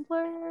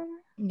Tumblr.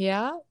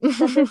 Yeah.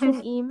 Send us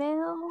an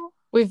email.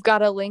 We've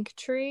got a link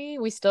tree.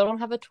 We still don't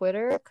have a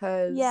Twitter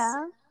because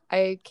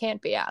I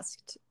can't be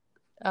asked.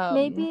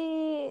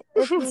 Maybe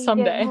if we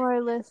someday get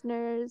more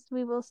listeners,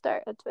 we will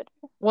start a Twitter.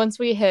 Once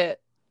we hit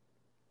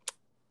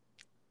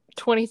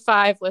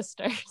 25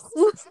 listeners.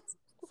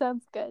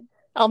 Sounds good.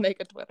 I'll make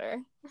a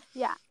Twitter.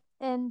 Yeah.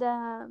 And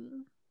I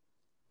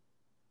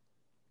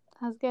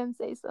was going to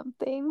say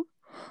something.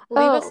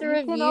 Leave us a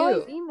review. You can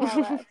always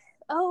email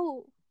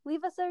us.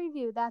 Leave us a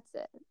review. That's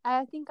it.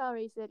 I think I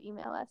already said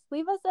email us.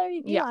 Leave us a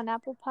review on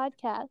Apple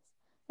Podcasts.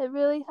 It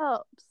really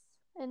helps.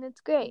 And it's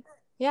great.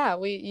 Yeah,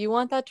 you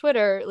want that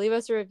Twitter, leave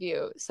us a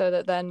review so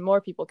that then more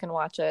people can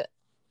watch it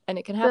and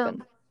it can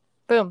happen.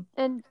 Boom.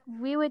 And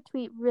we would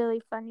tweet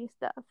really funny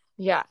stuff.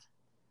 Yeah.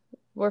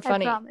 We're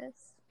funny. I promise.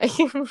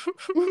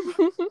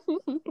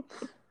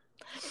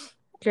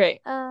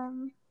 Great.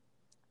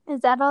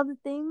 Is that all the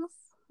things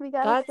we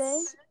gotta say?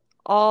 That's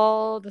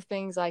all the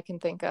things I can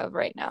think of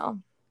right now.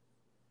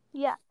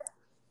 Yeah.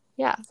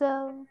 Yeah.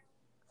 So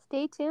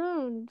stay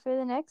tuned for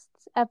the next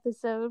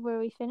episode where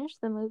we finish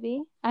the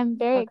movie. I'm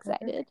very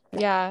excited.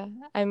 Yeah,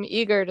 I'm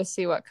eager to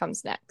see what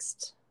comes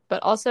next,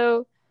 but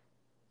also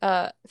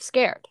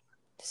scared.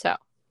 So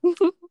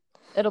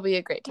it'll be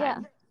a great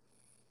time.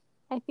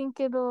 Yeah. I think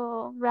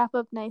it'll wrap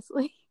up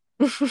nicely.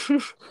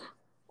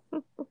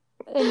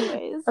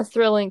 Anyways. A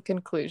thrilling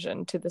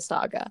conclusion to the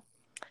saga.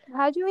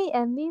 How do we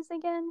end these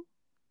again?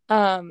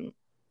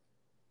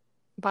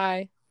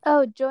 Bye.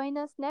 Oh, join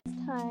us next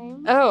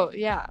time. Oh,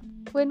 yeah.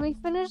 When we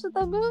finish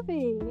the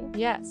movie.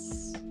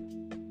 Yes.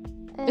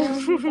 And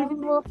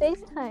then we'll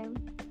FaceTime.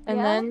 And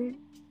then,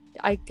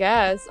 I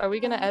guess, are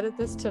we going to edit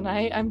this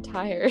tonight? I'm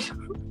tired.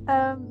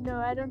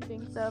 No, I don't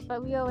think so.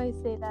 But we always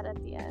say that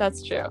at the end.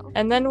 That's true. So.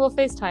 And then we'll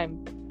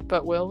FaceTime.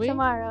 But will we?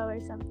 Tomorrow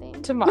or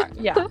something. Tomorrow,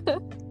 yeah.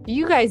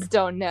 You guys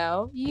don't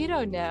know. You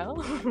don't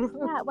know.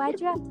 Yeah, why'd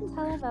you have to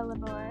tell him,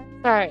 Eleanor?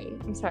 Sorry.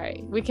 I'm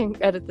sorry. We can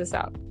edit this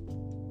out.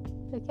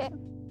 Okay.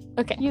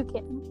 Okay. You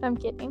can. I'm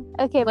kidding.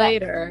 Okay,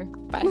 Later.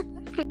 Bye.